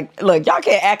notch to be like, look, y'all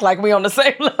can't act like we on the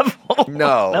same level?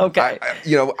 No. Okay.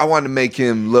 I wanted to make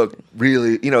him look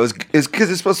really, it's because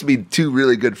it's supposed to be two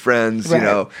really good friends,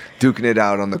 duking it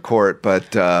out on the court.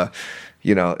 But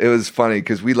it was funny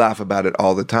because we laugh about it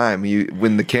all the time.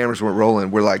 When the cameras weren't rolling,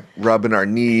 we're like rubbing our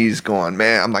knees going,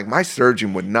 man, I'm like, my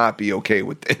surgeon would not be okay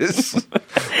with this.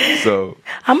 So,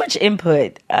 how much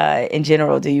input in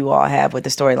general do you all have with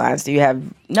the storylines? Do you have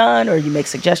none, or you make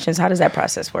suggestions? How does that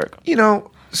process work?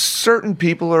 Certain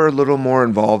people are a little more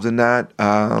involved in that.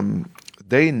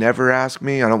 They never ask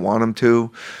me. I don't want them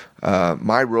to.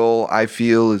 My role, I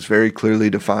feel, is very clearly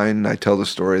defined. I tell the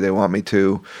story they want me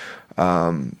to.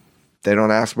 They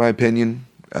don't ask my opinion.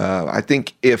 I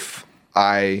think if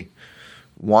I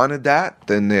wanted that,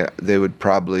 then they would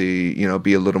probably,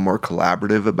 be a little more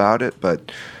collaborative about it.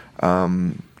 But a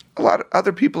lot of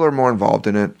other people are more involved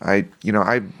in it.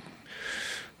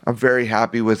 I'm very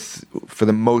happy with, for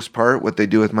the most part, what they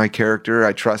do with my character.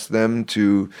 I trust them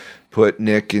to put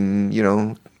Nick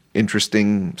in,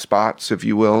 interesting spots, if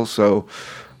you will. So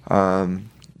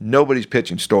nobody's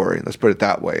pitching story. Let's put it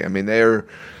that way. I mean, they're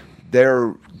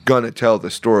gonna tell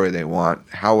the story they want.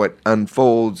 How it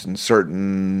unfolds in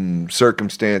certain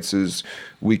circumstances,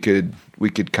 we could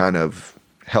kind of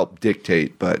help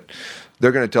dictate, but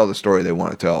they're gonna tell the story they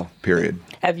want to tell, period.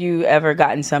 Have you ever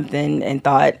gotten something and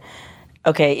thought,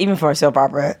 okay, even for a soap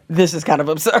opera, this is kind of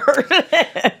absurd?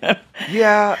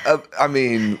 Yeah, I've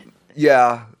been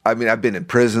in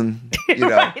prison.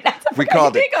 Right, we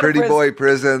called it Pretty Boy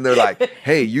Prison. They're like,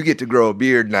 hey, you get to grow a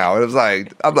beard now. And it was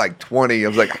like, I'm like 20. I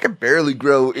was like, I can barely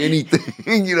grow anything.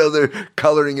 They're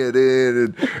coloring it in.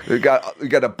 And we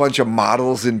got a bunch of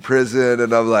models in prison.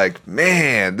 And I'm like,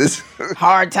 man, this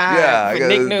hard time. Yeah, for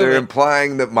Nick Newman. They're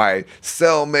implying that my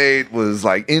cellmate was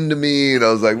like into me. And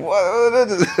I was like, what?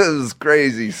 This is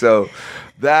crazy. So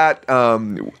that,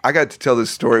 I got to tell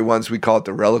this story once. We call it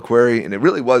the Reliquary, and it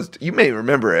really was, you may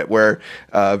remember it, where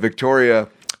Victoria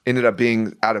ended up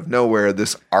being out of nowhere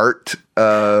this art.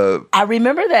 I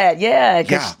remember that, yeah,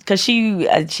 because she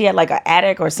had like an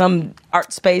attic or some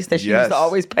art space that she used to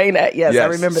always paint at. Yes, I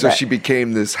remember that. So she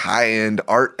became this high-end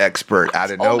art expert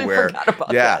out of nowhere. Forgot about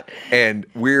that. And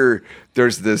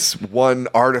there's this one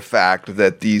artifact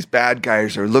that these bad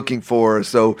guys are looking for.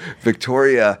 So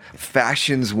Victoria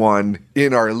fashions one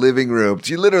in our living room.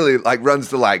 She literally runs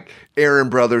to Aaron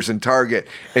Brothers and Target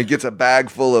and gets a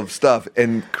bag full of stuff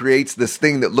and creates this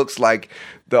thing that looks like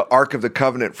the Ark of the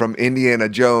Covenant from Indiana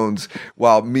Jones,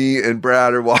 while me and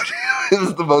Brad are watching. It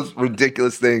was the most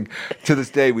ridiculous thing. To this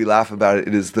day, we laugh about it.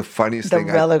 It is the funniest thing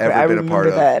I've ever been a part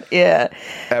of. That. Yeah.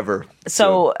 Ever.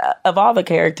 So, of all the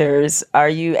characters, are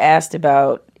you asked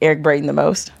about Eric Brayton the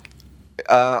most?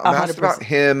 I'm asked about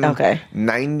him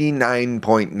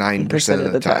 99.9%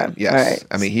 of the time. Yes. Right.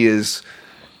 I mean, he is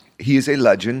a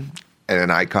legend and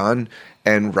an icon,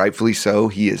 and rightfully so.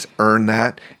 He has earned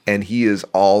that, and he is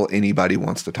all anybody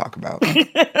wants to talk about.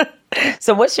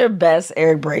 So what's your best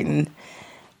Eric Brayton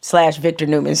 / Victor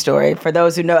Newman story? For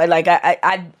those who know,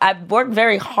 I work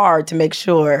very hard to make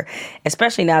sure,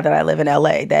 especially now that I live in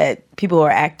LA, that people who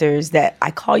are actors, that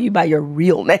I call you by your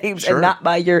real names and not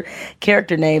by your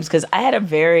character names, because I had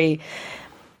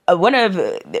one of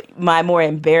my more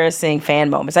embarrassing fan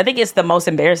moments. I think it's the most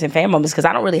embarrassing fan moments because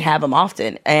I don't really have them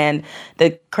often. And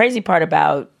the crazy part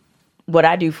about what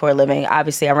I do for a living,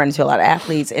 obviously I run into a lot of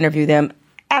athletes, interview them.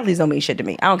 Athletes don't mean shit to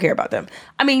me. I don't care about them.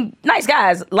 I mean, nice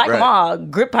guys, like them all,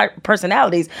 grip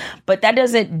personalities, but that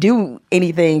doesn't do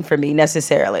anything for me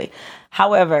necessarily.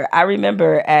 However, I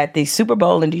remember at the Super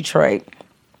Bowl in Detroit,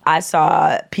 I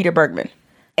saw Peter Bergman.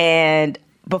 And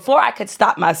before I could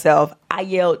stop myself, I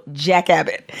yelled, Jack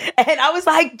Abbott. And I was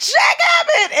like, Jack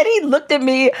Abbott! And he looked at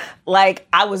me like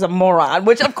I was a moron,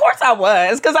 which of course I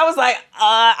was, because I was like,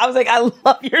 I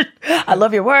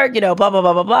love your work, blah, blah,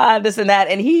 blah, blah, blah, this and that.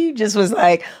 And he just was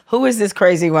like, who is this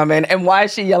crazy woman? And why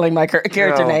is she yelling my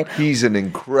character name? He's an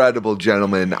incredible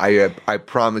gentleman. I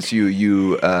promise you,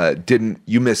 you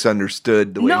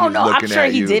misunderstood the way he was looking at you. No, I'm sure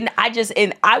he didn't.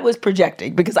 I was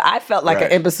projecting because I felt like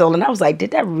an imbecile, and I was like,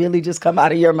 did that really just come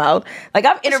out of your mouth? Like,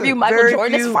 I've interviewed Michael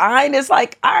Jordan, it's fine. It's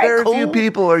like, all right, cool. Very few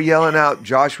people are yelling out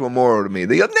Joshua Morrow to me.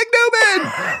 They yell, Nick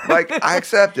Newman! Like, I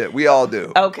accept it. We all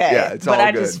do. Okay. Yeah, it's all good. But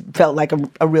I just felt like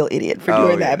a real idiot for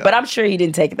doing that. No. But I'm sure he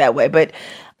didn't take it that way. But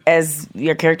as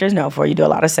your character is known for, you do a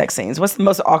lot of sex scenes. What's the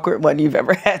most awkward one you've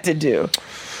ever had to do?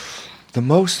 The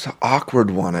most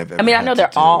awkward one I've ever had to do. I know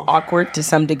they're all awkward to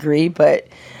some degree, but...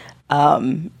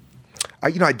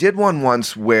 I did one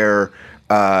once where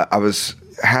I was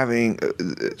having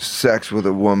sex with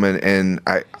a woman, and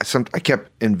I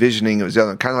kept envisioning it was the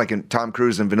other, kind of like in Tom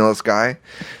Cruise in Vanilla Sky.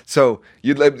 So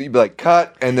you'd be like,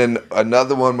 cut, and then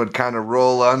another one would kind of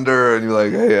roll under, and you're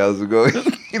like, hey, how's it going?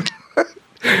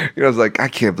 I was like, I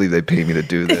can't believe they pay me to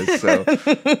do this. So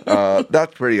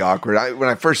that's pretty awkward. When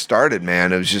I first started,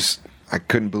 man, it was just, I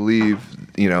couldn't believe,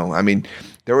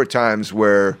 there were times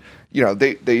where,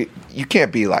 you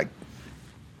can't be like,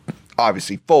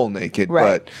 obviously full naked,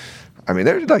 right. But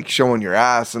they're like showing your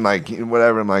ass and like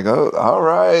whatever. I'm like, oh, all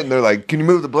right. And they're like, can you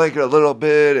move the blanket a little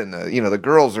bit? And the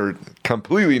girls are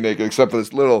completely naked except for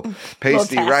this little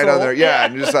pasty right on there. Yeah.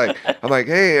 And just like, I'm like,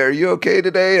 hey, are you okay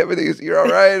today? You're all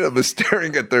right? I was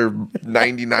staring at their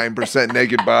 99%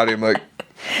 naked body. I'm like,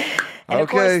 and of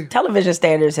course, television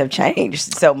standards have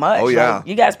changed so much. Oh, yeah. Like,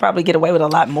 you guys probably get away with a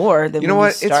lot more than when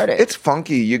you started. It's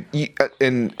funky.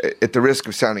 And at the risk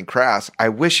of sounding crass, I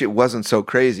wish it wasn't so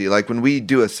crazy. Like, when we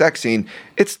do a sex scene,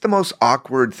 it's the most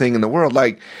awkward thing in the world.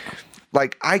 Like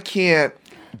I can't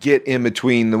get in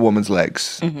between the woman's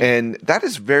legs. Mm-hmm. And that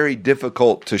is very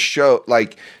difficult to show,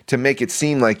 like, to make it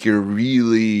seem like you're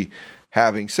really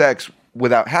having sex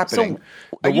without happening. So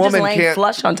are you just laying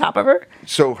flush on top of her?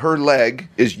 So her leg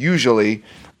is usually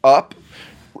up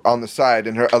on the side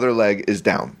and her other leg is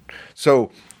down.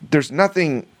 So there's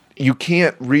nothing, you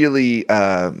can't really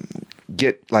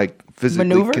get like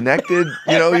physically connected.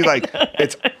 You're like,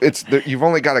 you've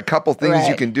only got a couple things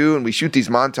you can do, and we shoot these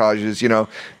montages,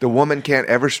 the woman can't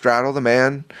ever straddle the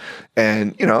man,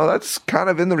 and that's kind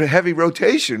of in the heavy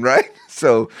rotation, right?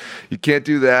 So you can't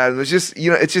do that. And it's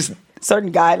just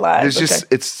certain guidelines.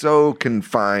 It's so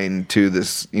confined to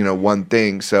this, one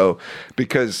thing. So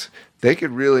because they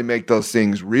could really make those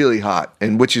things really hot,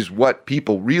 and which is what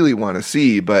people really want to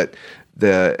see, but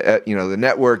the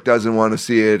network doesn't want to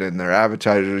see it, and their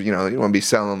advertisers, you want to be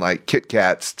selling like Kit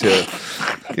Kats to,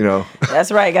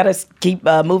 That's right. Got to keep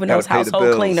moving those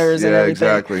household cleaners and everything.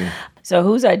 Exactly. So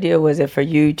whose idea was it for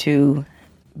you to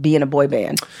be in a boy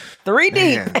band? 3D.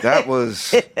 Man, that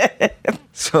was...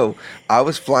 So I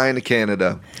was flying to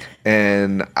Canada,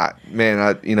 and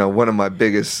one of my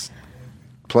biggest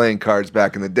playing cards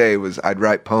back in the day was I'd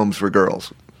write poems for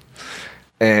girls.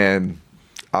 And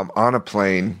I'm on a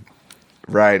plane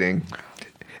writing,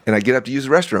 and I get up to use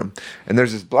the restroom, and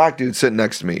there's this black dude sitting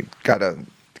next to me, got a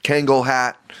Kangol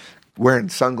hat, wearing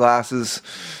sunglasses,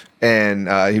 and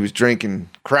he was drinking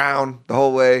Crown the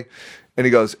whole way. And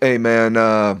he goes, hey, man,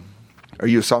 are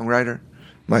you a songwriter?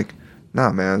 I'm like,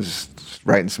 nah, man, I'm just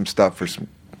writing some stuff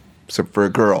for a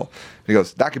girl. And he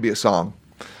goes, that could be a song.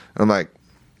 And I'm like,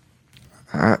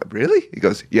 really? He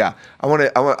goes, yeah.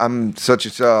 I'm such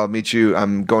and so. I'll meet you.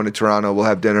 I'm going to Toronto. We'll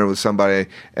have dinner with somebody,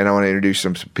 and I want to introduce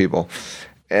some people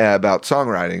about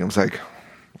songwriting. I was like,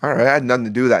 all right. I had nothing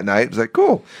to do that night. I was like,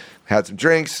 cool. Had some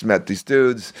drinks, met these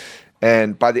dudes,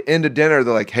 and by the end of dinner,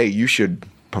 they're like, hey, you should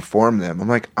perform them. I'm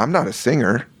like, I'm not a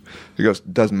singer. He goes,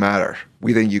 doesn't matter.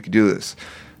 We think you could do this.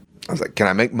 I was like, can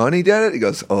I make money at it? He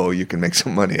goes, oh, you can make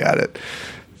some money at it.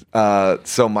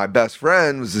 So my best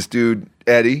friend was this dude,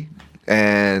 Eddie,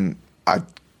 and I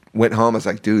went home. I was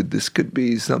like, dude, this could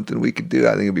be something we could do.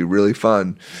 I think it'd be really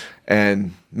fun.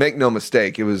 And make no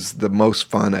mistake, it was the most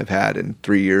fun I've had in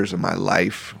 3 years of my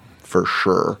life, for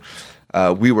sure.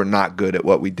 We were not good at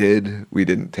what we did. We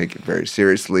didn't take it very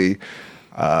seriously.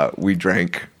 We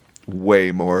drank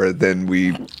way more than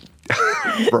we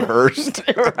rehearsed.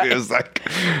 It was like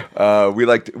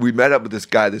we met up with this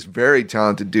guy, this very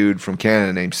talented dude from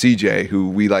Canada named CJ, who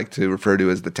we like to refer to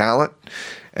as the talent,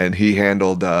 and he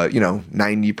handled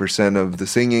 90% of the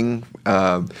singing.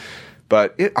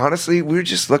 But honestly, we were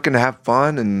just looking to have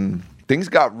fun, and things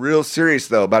got real serious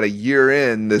though. About a year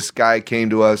in, this guy came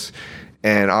to us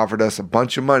and offered us a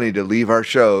bunch of money to leave our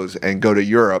shows and go to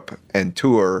Europe and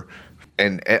tour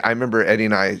and I remember Eddie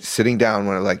and I sitting down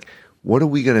when like, what are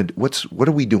we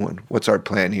doing? What's our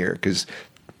plan here? Because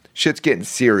shit's getting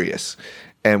serious.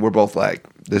 And we're both like,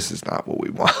 this is not what we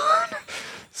want.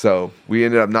 So we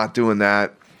ended up not doing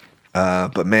that.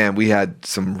 But man, we had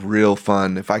some real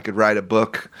fun. If I could write a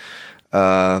book.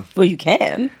 Well, you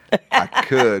can. I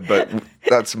could, but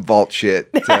that's some vault shit.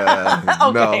 Okay,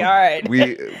 all right.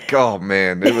 Oh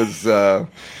man, it was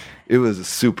a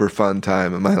super fun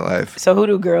time in my life. So who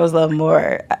do girls love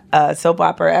more, soap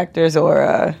opera actors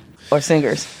or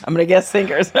singers? I'm gonna guess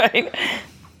singers, right?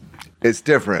 It's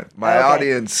different. My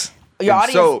audience Your in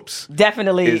audience soaps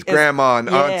definitely is grandma and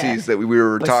aunties that we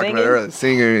were talking about earlier.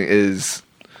 Singing is...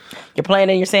 You're playing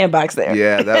in your sandbox there.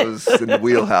 Yeah, that was in the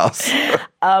wheelhouse.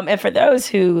 And for those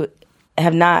who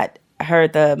have not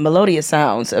heard the melodious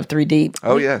sounds of 3 Deep.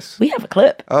 Oh, yes. We have a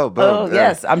clip. Oh, boom. Oh,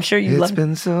 yes. I'm sure you love it. It's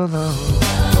been so long.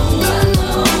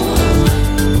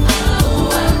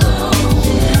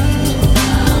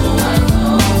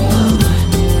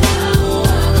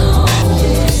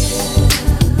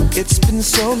 It's been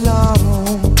so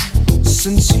long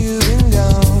since you've been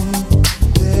gone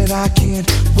that I can't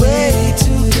wait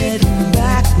to get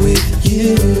back with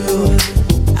you.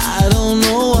 I don't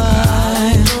know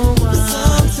why, but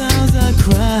sometimes I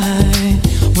cry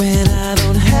when I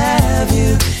don't have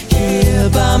you here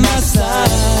by my side.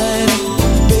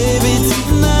 Baby,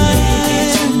 tonight,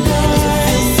 it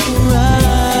feels so right.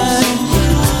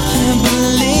 I can't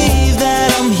believe that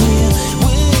I'm here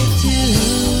with you.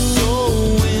 So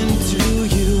into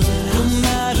you, no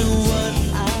matter what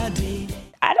I do.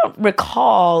 I don't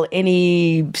recall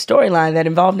any storyline that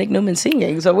involved Nick Newman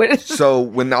singing. So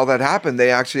when all that happened,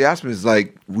 they actually asked me, "It's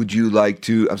like, would you like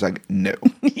to?" I was like, "No,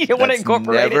 You don't want to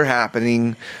incorporate never it?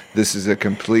 happening. This is a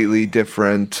completely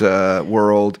different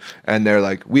world." And they're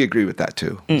like, "We agree with that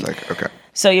too." I was like, "Okay."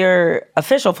 So your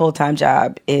official full-time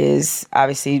job is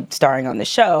obviously starring on the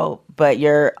show, but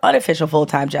your unofficial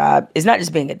full-time job is not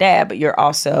just being a dad, but you're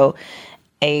also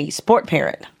a sport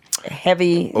parent.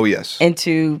 Heavy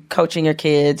into coaching your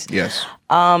kids. Yes.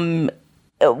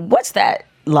 What's that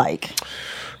like?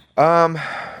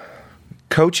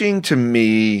 Coaching to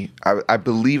me, I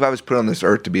believe I was put on this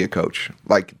earth to be a coach.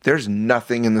 Like, there's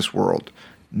nothing in this world,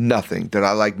 nothing that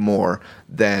I like more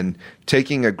than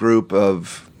taking a group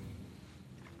of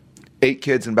 8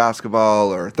 kids in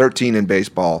basketball or 13 in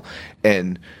baseball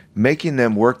and making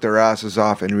them work their asses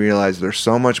off and realize they're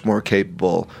so much more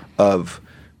capable of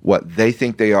what they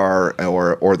think they are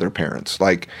or their parents.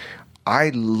 Like, I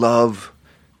love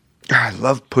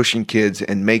pushing kids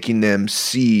and making them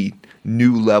see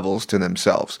new levels to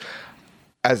themselves.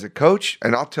 As a coach,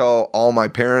 and I'll tell all my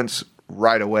parents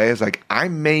right away, it's like, I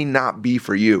may not be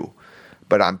for you,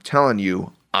 but I'm telling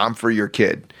you, I'm for your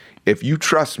kid. If you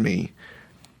trust me,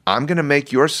 I'm going to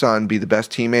make your son be the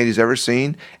best teammate he's ever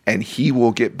seen, and he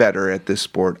will get better at this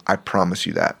sport. I promise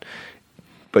you that.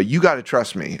 But you got to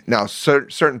trust me. Now,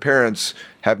 certain parents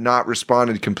have not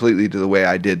responded completely to the way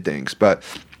I did things, but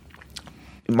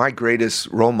my greatest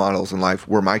role models in life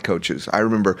were my coaches. I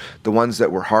remember the ones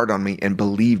that were hard on me and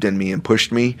believed in me and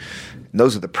pushed me. And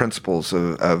those are the principles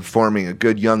of forming a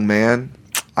good young man.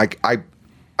 I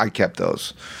kept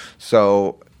those.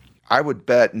 So I would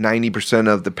bet 90%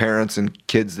 of the parents and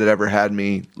kids that ever had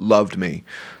me loved me.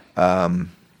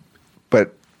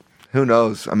 But who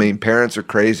knows? I mean, parents are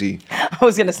crazy. I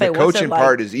was going to say, the coaching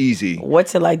part is easy.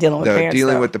 What's it like dealing with parents?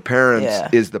 Dealing with the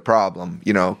parents is the problem,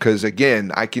 because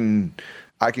again, I can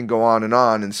go on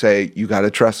and say, you got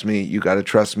to trust me. You got to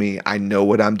trust me. I know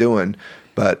what I'm doing.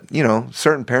 But,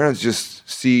 certain parents just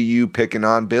see you picking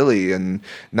on Billy and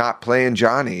not playing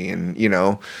Johnny. And,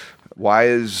 why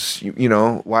is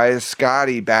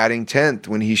Scotty batting 10th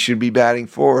when he should be batting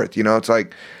 4th? It's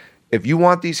like, if you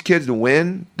want these kids to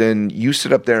win, then you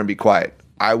sit up there and be quiet.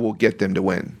 I will get them to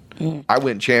win. I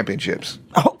win championships.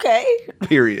 Okay.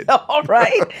 Period. All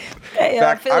right. Hey, in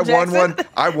fact, Phil Jackson.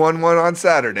 I won one on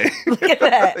Saturday. Look at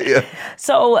that. Yeah.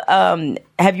 So,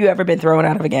 have you ever been thrown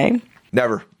out of a game?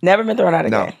 Never. Never been thrown out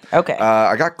of a game? Okay.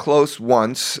 I got close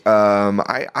once.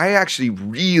 I actually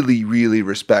really, really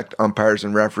respect umpires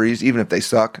and referees, even if they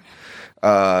suck,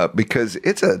 because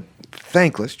it's a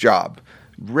thankless job.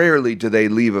 Rarely do they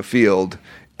leave a field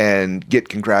and get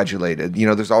congratulated.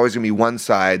 There's always going to be one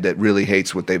side that really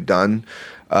hates what they've done.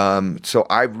 So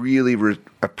I really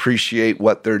appreciate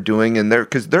what they're doing, and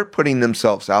because they're putting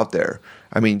themselves out there.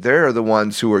 I mean, they're the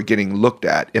ones who are getting looked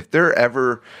at. If they're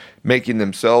ever making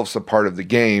themselves a part of the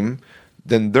game,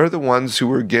 then they're the ones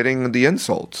who are getting the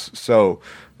insults. So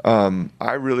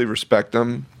I really respect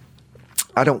them.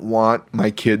 I don't want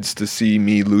my kids to see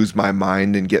me lose my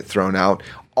mind and get thrown out.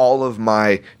 All of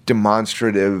my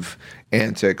demonstrative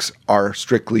antics are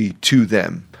strictly to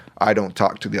them. I don't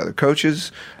talk to the other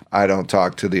coaches. I don't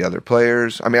talk to the other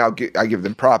players. I mean, I give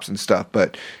them props and stuff,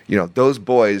 but those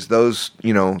boys, those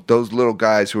little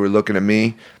guys who are looking at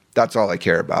me, that's all I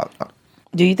care about.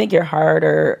 Do you think you're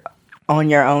harder on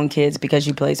your own kids because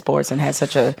you play sports and have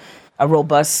such a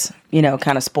robust,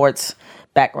 kind of sports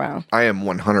background? I am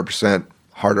 100%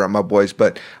 harder on my boys,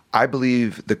 but I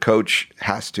believe the coach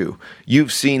has to.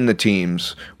 You've seen the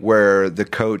teams where the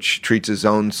coach treats his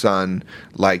own son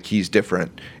like he's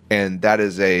different, and that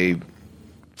is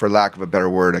for lack of a better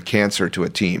word, a cancer to a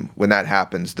team. When that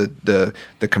happens, the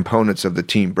components of the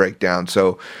team break down.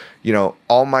 So,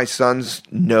 all my sons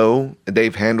know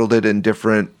they've handled it in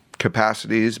different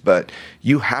capacities, but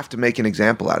you have to make an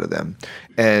example out of them.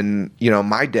 And,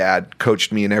 my dad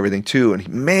coached me in everything too. And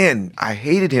man, I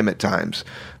hated him at times,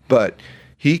 but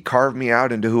he carved me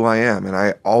out into who I am. And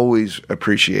I always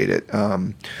appreciate it.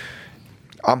 I'm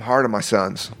hard on my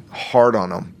sons, hard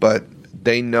on them, but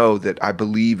they know that I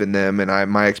believe in them,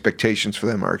 and my expectations for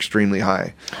them are extremely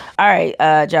high. All right,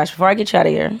 Josh, before I get you out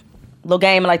of here, little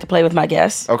game I like to play with my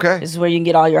guests. Okay. This is where you can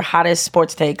get all your hottest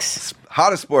sports takes.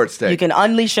 Hottest sports takes. You can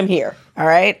unleash them here, all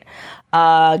right?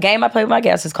 Game I play with my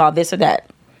guests is called This or That.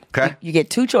 Okay. You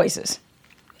get 2 choices.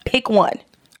 Pick one.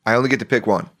 I only get to pick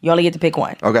one. You only get to pick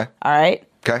one. Okay. All right?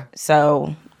 Okay.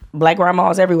 So, black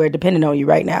grandmas everywhere depending on you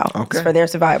right now. Okay. It's for their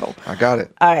survival. I got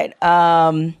it. All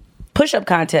right. Push-up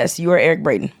contest. You or Eric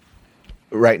Braden?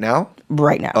 Right now?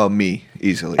 Right now. Oh, me,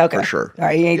 easily, Okay. for sure. All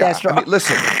right, he ain't that strong. I mean,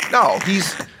 listen, no,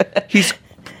 he's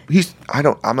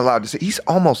I'm allowed to say, he's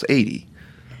almost 80,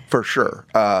 for sure.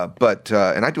 But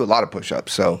and I do a lot of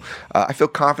push-ups, so I feel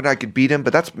confident I could beat him,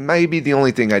 but that's maybe the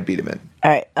only thing I'd beat him in.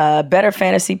 All right. Better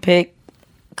fantasy pick,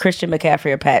 Christian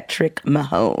McCaffrey or Patrick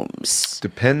Mahomes?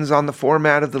 Depends on the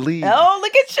format of the league. Oh,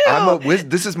 look at you.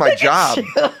 This is my job.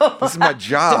 This is my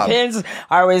job. Depends.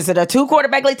 Or is it a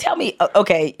 2-quarterback league? Tell me.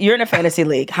 Okay, you're in a fantasy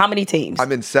league. How many teams?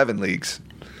 I'm in 7 leagues.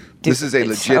 This is a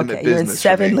legitimate okay, business.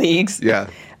 You're in 7 leagues? Yeah.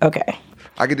 Okay.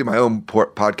 I could do my own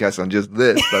podcast on just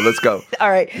this, but let's go. All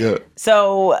right. Yeah.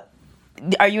 So,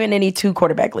 are you in any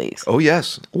 2-quarterback leagues? Oh,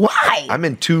 yes. Why? I'm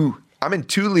in two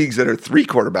leagues that are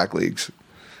 3-quarterback leagues.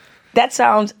 That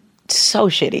sounds so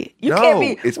shitty. You No, can't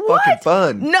be. it's what? fucking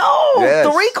fun. No,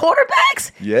 Yes. 3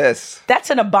 quarterbacks? Yes. That's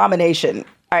an abomination.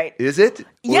 All right. Is it? Or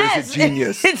Yes, is it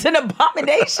genius? it's an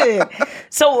abomination.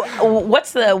 So,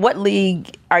 what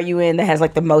league are you in that has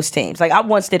like the most teams? Like I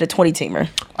once did a 20-teamer.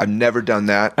 I've never done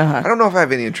that. Uh-huh. I don't know if I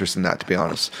have any interest in that, to be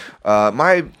honest.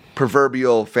 My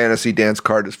proverbial fantasy dance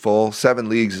card is full. 7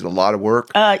 leagues is a lot of work.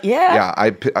 Yeah. Yeah,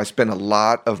 I spend a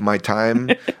lot of my time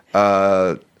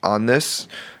on this.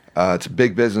 It's a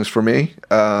big business for me.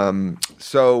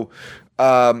 So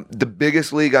the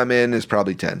biggest league I'm in is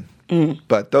probably 10.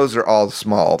 But those are all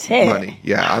small 10. money.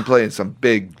 Yeah, I'm playing some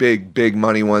big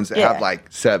money ones that Yeah. have like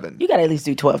 7. You gotta at least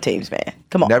do 12 teams, man.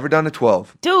 Come on. Never done a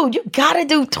 12. Dude, you gotta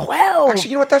do 12. Actually,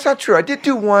 you know what? That's not true. I did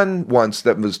do one once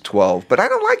that was 12, but I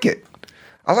don't like it.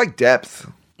 I like depth.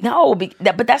 No,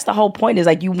 but that's the whole point is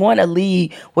like you want a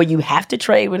league where you have to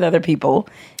trade with other people.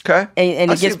 Okay.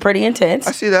 And it gets pretty intense.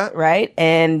 I see that. Right?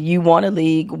 And you want a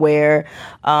league where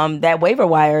that waiver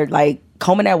wire, like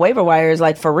combing that waiver wire is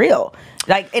like for real.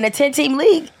 Like in a 10-team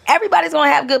league, everybody's gonna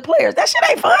have good players. That shit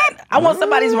ain't fun. I want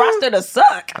somebody's roster to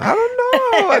suck. I don't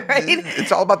know. Right?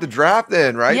 It's all about the draft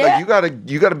then, right? Yeah. Like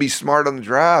you gotta be smart on the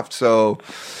draft. So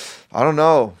I don't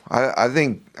know. I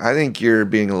think you're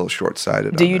being a little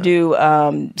short-sighted. Do you do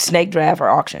snake draft or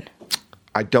auction?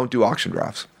 I don't do auction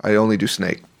drafts. I only do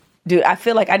snake. Dude, I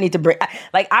feel like I need to bring,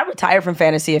 I retired from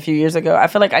fantasy a few years ago. I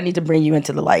feel like I need to bring you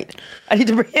into the light. I need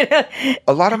to bring it.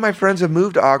 A lot of my friends have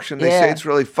moved to auction. They Yeah. say it's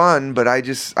really fun, but I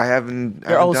haven't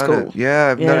old done school. it.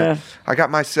 Yeah, I've done it. I got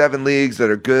my 7 leagues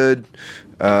that are good.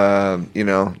 I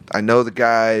know the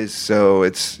guys, so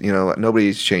it's,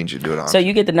 nobody's changing to it. So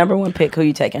you get the number 1 pick. Who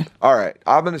you taking? All right.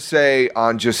 I'm going to say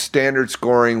on just standard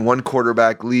scoring,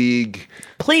 1-quarterback league.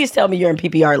 Please tell me you're in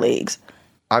PPR leagues.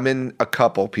 I'm in a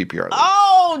couple PPR leagues.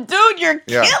 Oh, dude, you're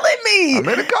Yeah. killing me. I'm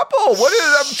in a couple. What is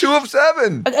it? I'm 2 of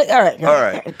 7. All right. All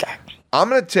right. Okay. I'm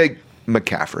going to take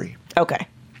McCaffrey. Okay.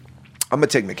 I'm going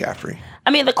to take McCaffrey.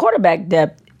 I mean, the quarterback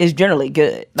depth is generally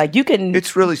good. Like you can.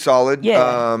 It's really solid.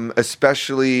 Yeah.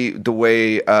 Especially the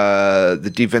way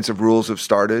the defensive rules have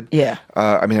started. Yeah.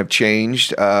 Have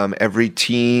changed. Every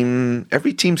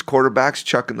team's quarterback's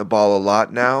chucking the ball a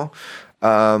lot now.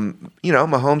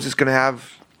 Mahomes is going to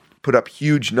put up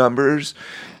huge numbers.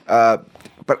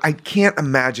 But I can't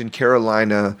imagine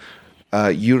Carolina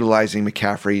utilizing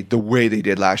McCaffrey the way they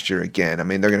did last year again. I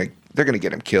mean, they're gonna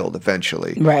get him killed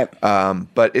eventually. Right.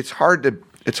 But it's hard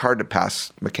it's hard to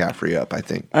pass McCaffrey up, I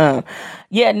think.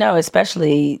 Yeah, no,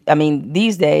 especially, I mean,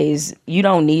 these days, you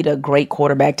don't need a great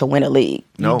quarterback to win a league.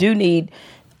 No. You do need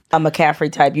a McCaffrey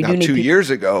type. You Now, do need 2 years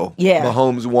ago,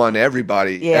 Mahomes won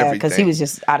everybody. Yeah, because he was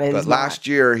just out of his But last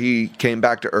year, he came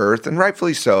back to earth, and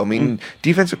rightfully so. I mean,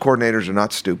 defensive coordinators are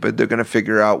not stupid. They're going to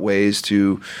figure out ways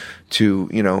to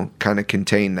kind of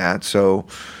contain that. So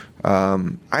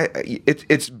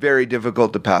it's very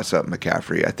difficult to pass up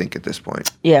McCaffrey, I think, at this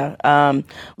point. Yeah.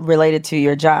 Related to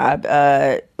your job,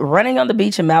 running on the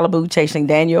beach in Malibu chasing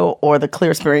Daniel or the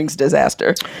Clear Springs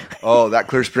disaster? Oh, that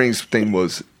Clear Springs thing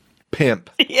was pimp.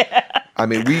 Yeah. I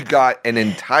mean, we got an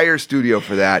entire studio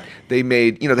for that. They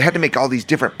made, they had to make all these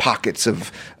different pockets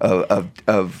of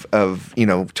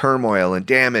turmoil and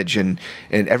damage and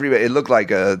everybody. It looked like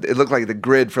the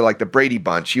grid for like the Brady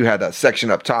Bunch. You had a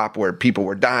section up top where people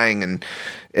were dying and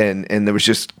there was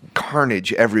just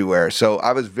carnage everywhere. So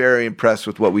I was very impressed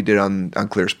with what we did on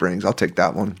Clear Springs. I'll take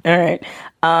that one. All right.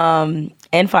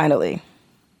 And finally,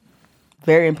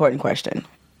 very important question.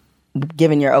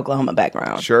 Given your Oklahoma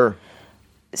background. Sure.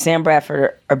 Sam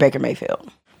Bradford or Baker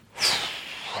Mayfield?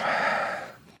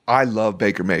 I love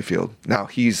Baker Mayfield. Now,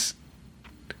 he's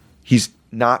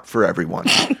not for everyone.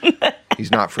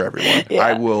 He's not for everyone. Yeah.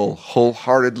 I will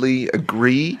wholeheartedly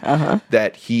agree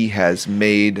that he has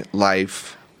made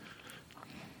life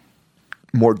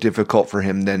more difficult for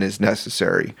him than is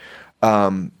necessary.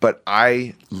 But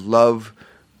I love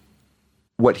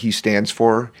what he stands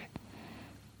for.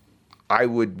 I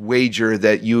would wager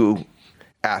that you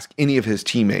ask any of his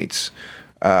teammates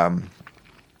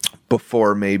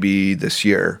before maybe this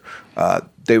year,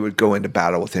 they would go into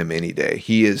battle with him any day.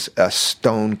 He is a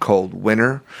stone cold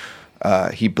winner.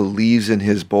 He believes in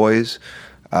his boys.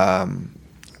 Man,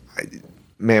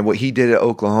 what he did at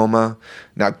Oklahoma,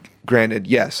 now granted,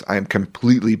 yes, I am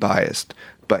completely biased,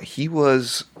 but he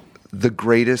was the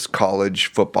greatest college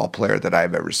football player that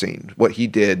I've ever seen. What he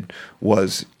did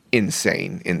was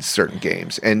insane in certain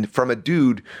games. And from a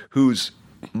dude who's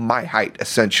my height,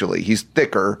 essentially. He's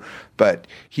thicker, but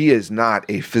he is not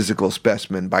a physical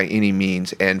specimen by any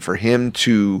means. And for him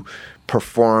to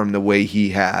perform the way he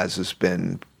has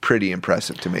been pretty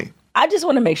impressive to me. I just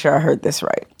want to make sure I heard this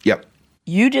right. Yep.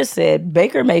 You just said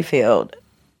Baker Mayfield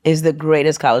is the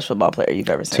greatest college football player you've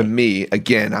ever seen. To me,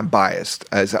 again, I'm biased.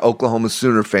 As an Oklahoma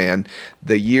Sooner fan,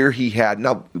 the year he had...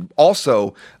 Now,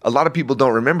 also, a lot of people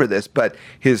don't remember this, but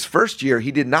his first year,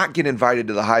 he did not get invited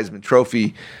to the Heisman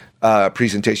Trophy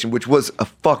presentation, which was a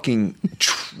fucking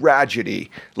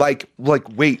tragedy. Like,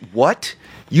 wait, what?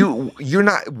 You're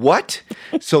not... What?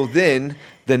 So then...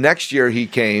 The next year he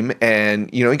came and,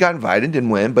 he got invited, didn't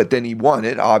win, but then he won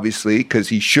it, obviously, because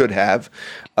he should have.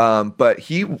 But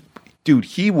he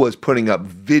was putting up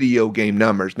video game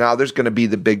numbers. Now there's going to be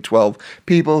the Big 12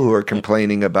 people who are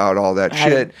complaining about all that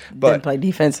shit. But didn't play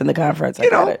defense in the conference.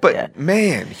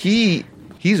 Man,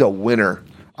 he's a winner.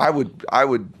 I would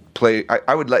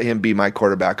let him be my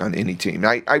quarterback on any team.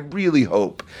 I really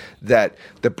hope that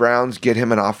the Browns get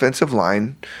him an offensive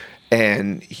line.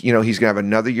 And, he's going to have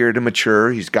another year to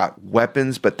mature. He's got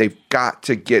weapons, but they've got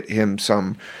to get him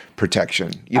some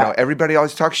protection. Everybody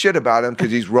always talks shit about him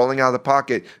because he's rolling out of the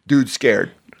pocket. Dude's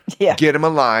scared. Yeah. Get him a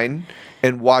line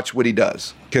and watch what he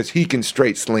does because he can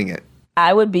straight sling it.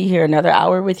 I would be here another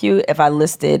hour with you if I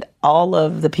listed all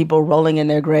of the people rolling in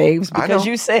their graves because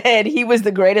you said he was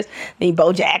the greatest. I mean,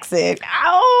 Bo Jackson.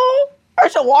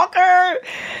 Herschel Walker.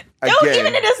 Dude,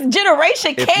 even in this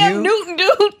generation, Cam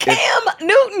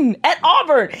Newton at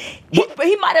Auburn.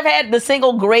 He might have had the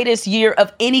single greatest year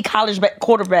of any college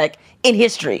quarterback in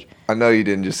history. I know you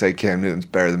didn't just say Cam Newton's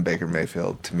better than Baker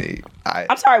Mayfield to me.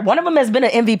 I'm sorry, one of them has been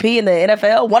an MVP in the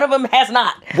NFL. One of them has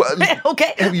not. Well,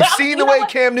 okay. Have you seen the way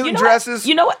Cam Newton dresses?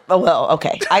 You know what? Oh, well,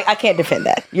 okay. I can't defend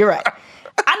that. You're right.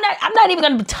 I'm not even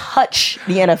going to touch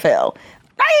the NFL.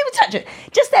 Not even touch it.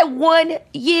 Just that 1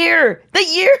 year. The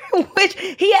year in which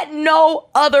he had no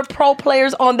other pro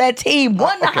players on that team.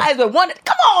 Won the Heisman.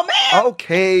 Come on, man.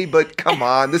 Okay, but come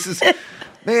on. This is...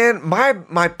 Man,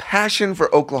 my passion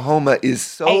for Oklahoma is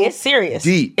so it's serious.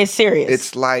 Deep. It's serious.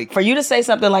 It's like... For you to say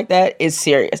something like that is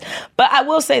serious. But I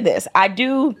will say this. I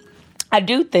do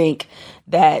think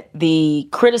that the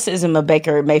criticism of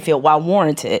Baker Mayfield, while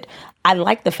warranted... I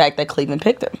like the fact that Cleveland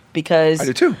picked him because... I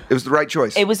do too. It was the right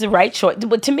choice. It was the right choice.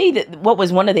 But to me, what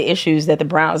was one of the issues that the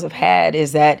Browns have had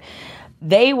is that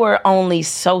they were only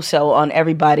so-so on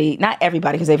everybody. Not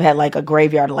everybody, because they've had like a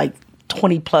graveyard of like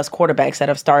 20-plus quarterbacks that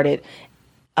have started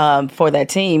for that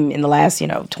team in the last,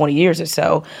 20 years or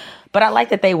so. But I like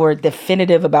that they were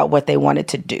definitive about what they wanted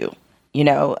to do,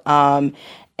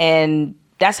 and...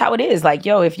 that's how it is. Like,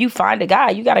 yo, if you find a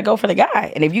guy, you got to go for the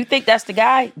guy. And if you think that's the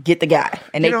guy, get the guy.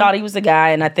 And they thought he was the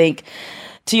guy. And I think,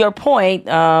 to your point,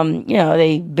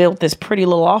 they built this pretty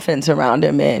little offense around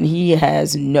him, and he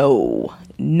has no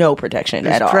protection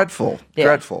at all. It's dreadful. Yeah.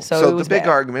 Dreadful. So the big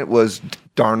argument was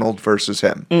Darnold versus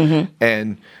him. Mm-hmm.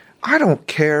 And I don't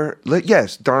care.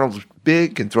 Yes, Darnold's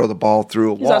big, can throw the ball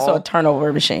through a wall. He's also a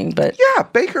turnover machine. But yeah,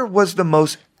 Baker was the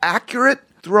most accurate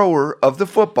thrower of the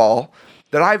football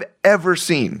that I've ever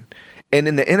seen. And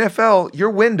in the NFL, your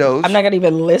windows... I'm not going to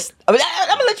even list... I'm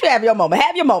going to let you have your moment.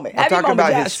 Have your moment. I'm talking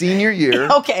about his senior year.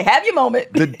 Okay, have your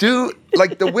moment. The dude,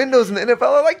 like the windows in the NFL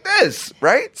are like this,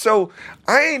 right? So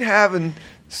I ain't having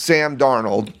Sam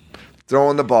Darnold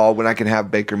throwing the ball when I can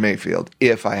have Baker Mayfield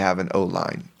if I have an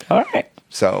O-line. All right.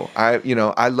 So I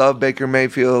love Baker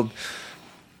Mayfield.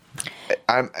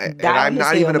 I'm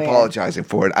not even apologizing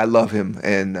for it. I love him,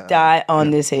 and die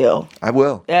on this hill. I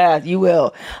will. Yeah, you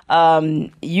will.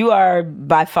 You are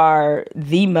by far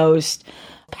the most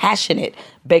passionate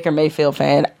Baker Mayfield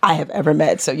fan I have ever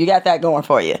met. So you got that going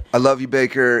for you. I love you,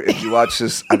 Baker. If you watch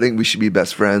this, I think we should be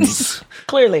best friends.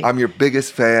 Clearly. I'm your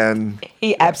biggest fan.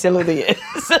 He absolutely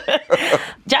is.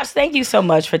 Josh, thank you so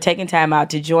much for taking time out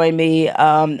to join me.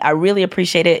 I really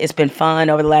appreciate it. It's been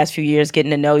fun over the last few years getting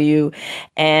to know you.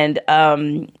 And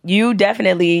you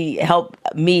definitely helped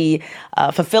me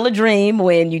fulfill a dream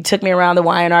when you took me around the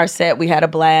Y&R set. We had a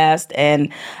blast.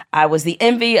 And I was the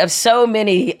envy of so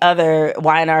many other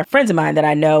Y&R friends of mine that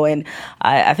I know. And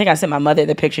I think I sent my mother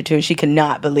the picture too. She could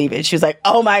not believe it. She was like,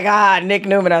 oh my God, Nick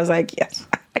Newman. I was like, yes,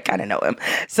 I kind of know him.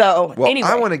 So anyway.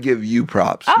 I want to give you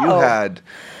props. Oh. You had,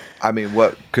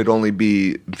 what could only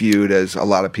be viewed as a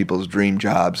lot of people's dream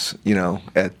jobs,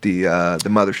 at the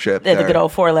mothership. The good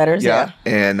old 4 letters. Yeah.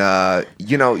 And,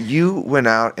 you went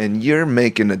out and you're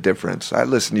making a difference. I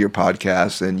listened to your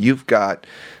podcast and you've got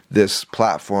this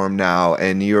platform now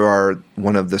and you are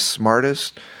one of the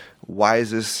smartest,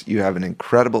 wisest. You have an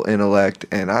incredible intellect.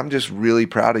 And I'm just really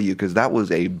proud of you because that was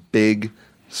a big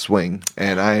swing.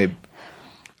 And I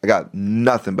got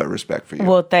nothing but respect for you.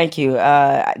 Well, thank you.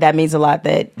 That means a lot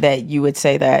that you would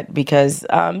say that because,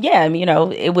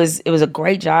 it was a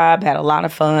great job, had a lot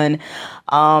of fun.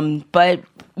 But,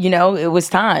 it was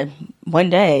time one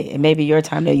day, and maybe your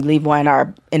time to leave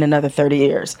Y&R in another 30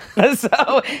 years.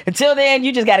 So until then,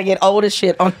 you just got to get old as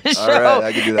shit on the show. All right,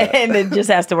 I can do that. And it just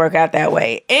has to work out that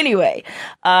way. Anyway,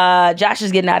 Josh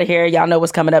is getting out of here. Y'all know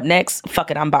what's coming up next. Fuck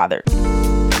it, I'm bothered.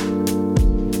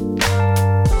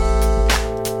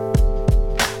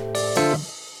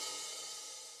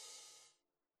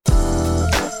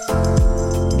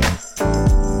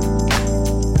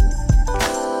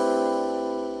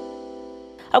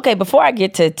 Okay, before I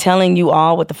get to telling you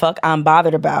all what the fuck I'm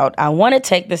bothered about, I want to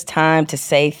take this time to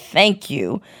say thank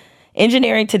you.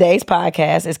 Engineering today's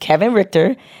podcast is Kevin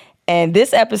Richter, and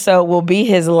this episode will be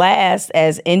his last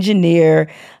as engineer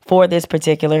for this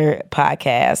particular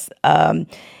podcast.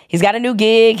 He's got a new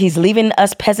gig. He's leaving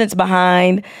us peasants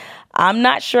behind. I'm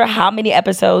not sure how many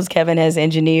episodes Kevin has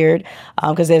engineered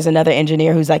because there's another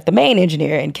engineer who's like the main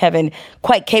engineer, and Kevin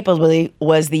quite capably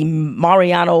was the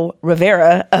Mariano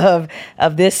Rivera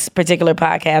of this particular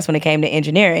podcast when it came to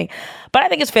engineering. But I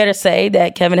think it's fair to say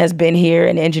that Kevin has been here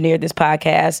and engineered this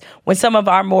podcast when some of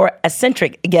our more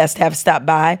eccentric guests have stopped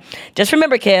by. Just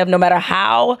remember, Kev, no matter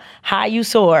how high you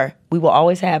soar, we will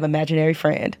always have an imaginary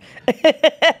friend.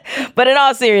 But in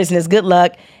all seriousness, good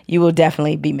luck. You will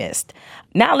definitely be missed.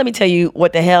 Now let me tell you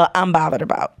what the hell I'm bothered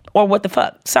about. Or what the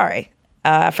fuck. Sorry.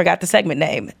 I forgot the segment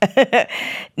name.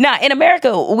 Now, in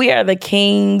America, we are the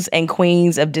kings and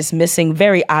queens of dismissing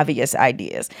very obvious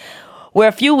ideas. We're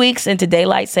a few weeks into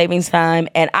daylight savings time,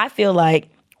 and I feel like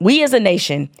we as a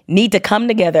nation need to come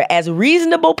together as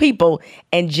reasonable people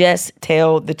and just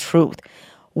tell the truth.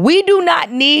 We do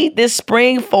not need this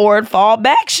spring forward, fall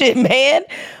back shit, man.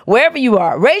 Wherever you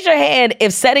are, raise your hand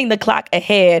if setting the clock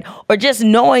ahead or just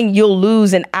knowing you'll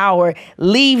lose an hour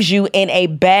leaves you in a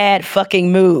bad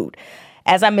fucking mood.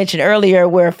 As I mentioned earlier,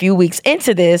 we're a few weeks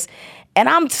into this, and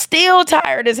I'm still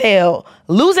tired as hell.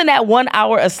 Losing that 1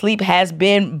 hour of sleep has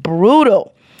been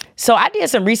brutal. So I did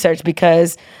some research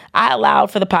because I allowed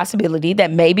for the possibility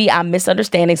that maybe I'm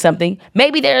misunderstanding something.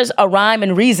 Maybe there's a rhyme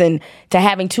and reason to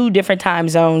having 2 different time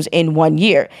zones in 1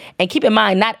 year. And keep in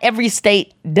mind, not every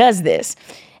state does this.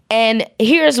 And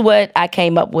here's what I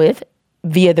came up with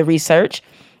via the research.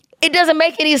 It doesn't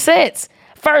make any sense.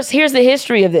 First, here's the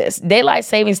history of this. Daylight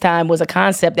savings time was a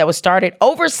concept that was started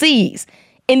overseas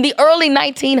in the early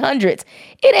 1900s.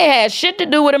 It had shit to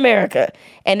do with America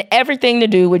and everything to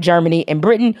do with Germany and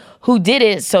Britain, who did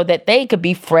it so that they could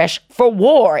be fresh for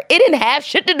war. It didn't have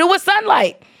shit to do with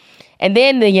sunlight. And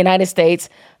then the United States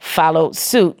followed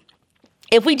suit.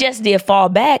 If we just did fall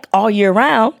back all year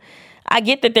round, I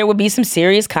get that there would be some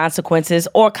serious consequences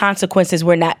or consequences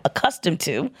we're not accustomed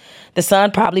to. The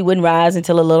sun probably wouldn't rise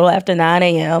until a little after 9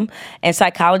 a.m. And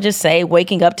psychologists say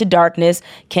waking up to darkness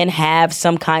can have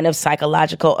some kind of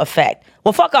psychological effect.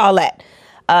 Well, fuck all that.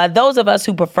 Those of us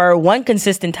who prefer one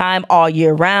consistent time all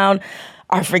year round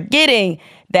are forgetting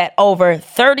that over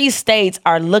 30 states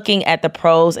are looking at the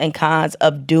pros and cons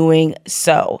of doing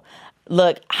so.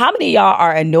 Look, how many of y'all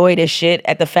are annoyed as shit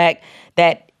at the fact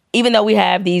that even though we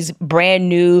have these brand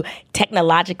new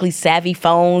technologically savvy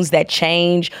phones that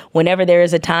change whenever there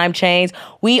is a time change,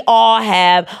 we all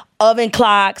have oven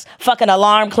clocks, fucking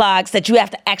alarm clocks that you have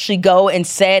to actually go and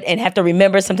set and have to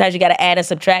remember. Sometimes you got to add and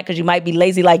subtract because you might be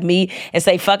lazy like me and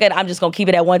say, fuck it, I'm just going to keep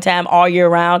it at one time all year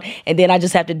round and then I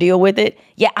just have to deal with it.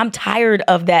 Yeah, I'm tired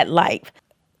of that life.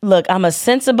 Look, I'm a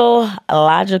sensible,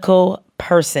 logical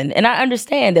person, and I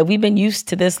understand that we've been used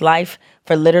to this life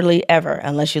for literally ever,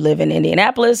 unless you live in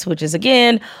Indianapolis, which is,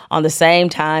 again, on the same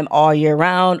time all year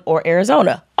round, or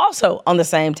Arizona, also on the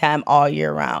same time all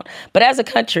year round. But as a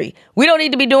country, we don't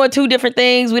need to be doing two different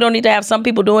things. We don't need to have some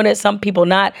people doing it, some people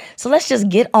not. So let's just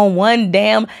get on one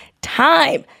damn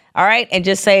time, all right? And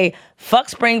just say, fuck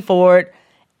spring forward,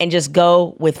 and just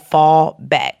go with fall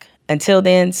back. Until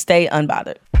then, stay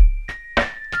unbothered.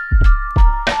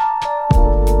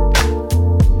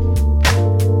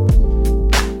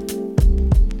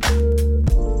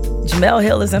 Jemele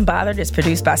Hill is Unbothered is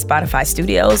produced by Spotify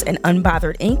Studios and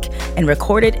Unbothered Inc. and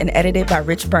recorded and edited by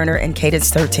Rich Berner and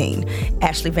Cadence 13.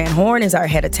 Ashley Van Horn is our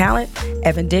head of talent.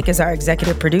 Evan Dick is our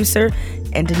executive producer.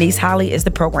 And Denise Holly is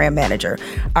the program manager.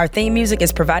 Our theme music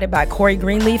is provided by Corey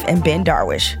Greenleaf and Ben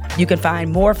Darwish. You can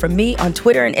find more from me on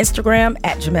Twitter and Instagram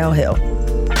at Jemele Hill.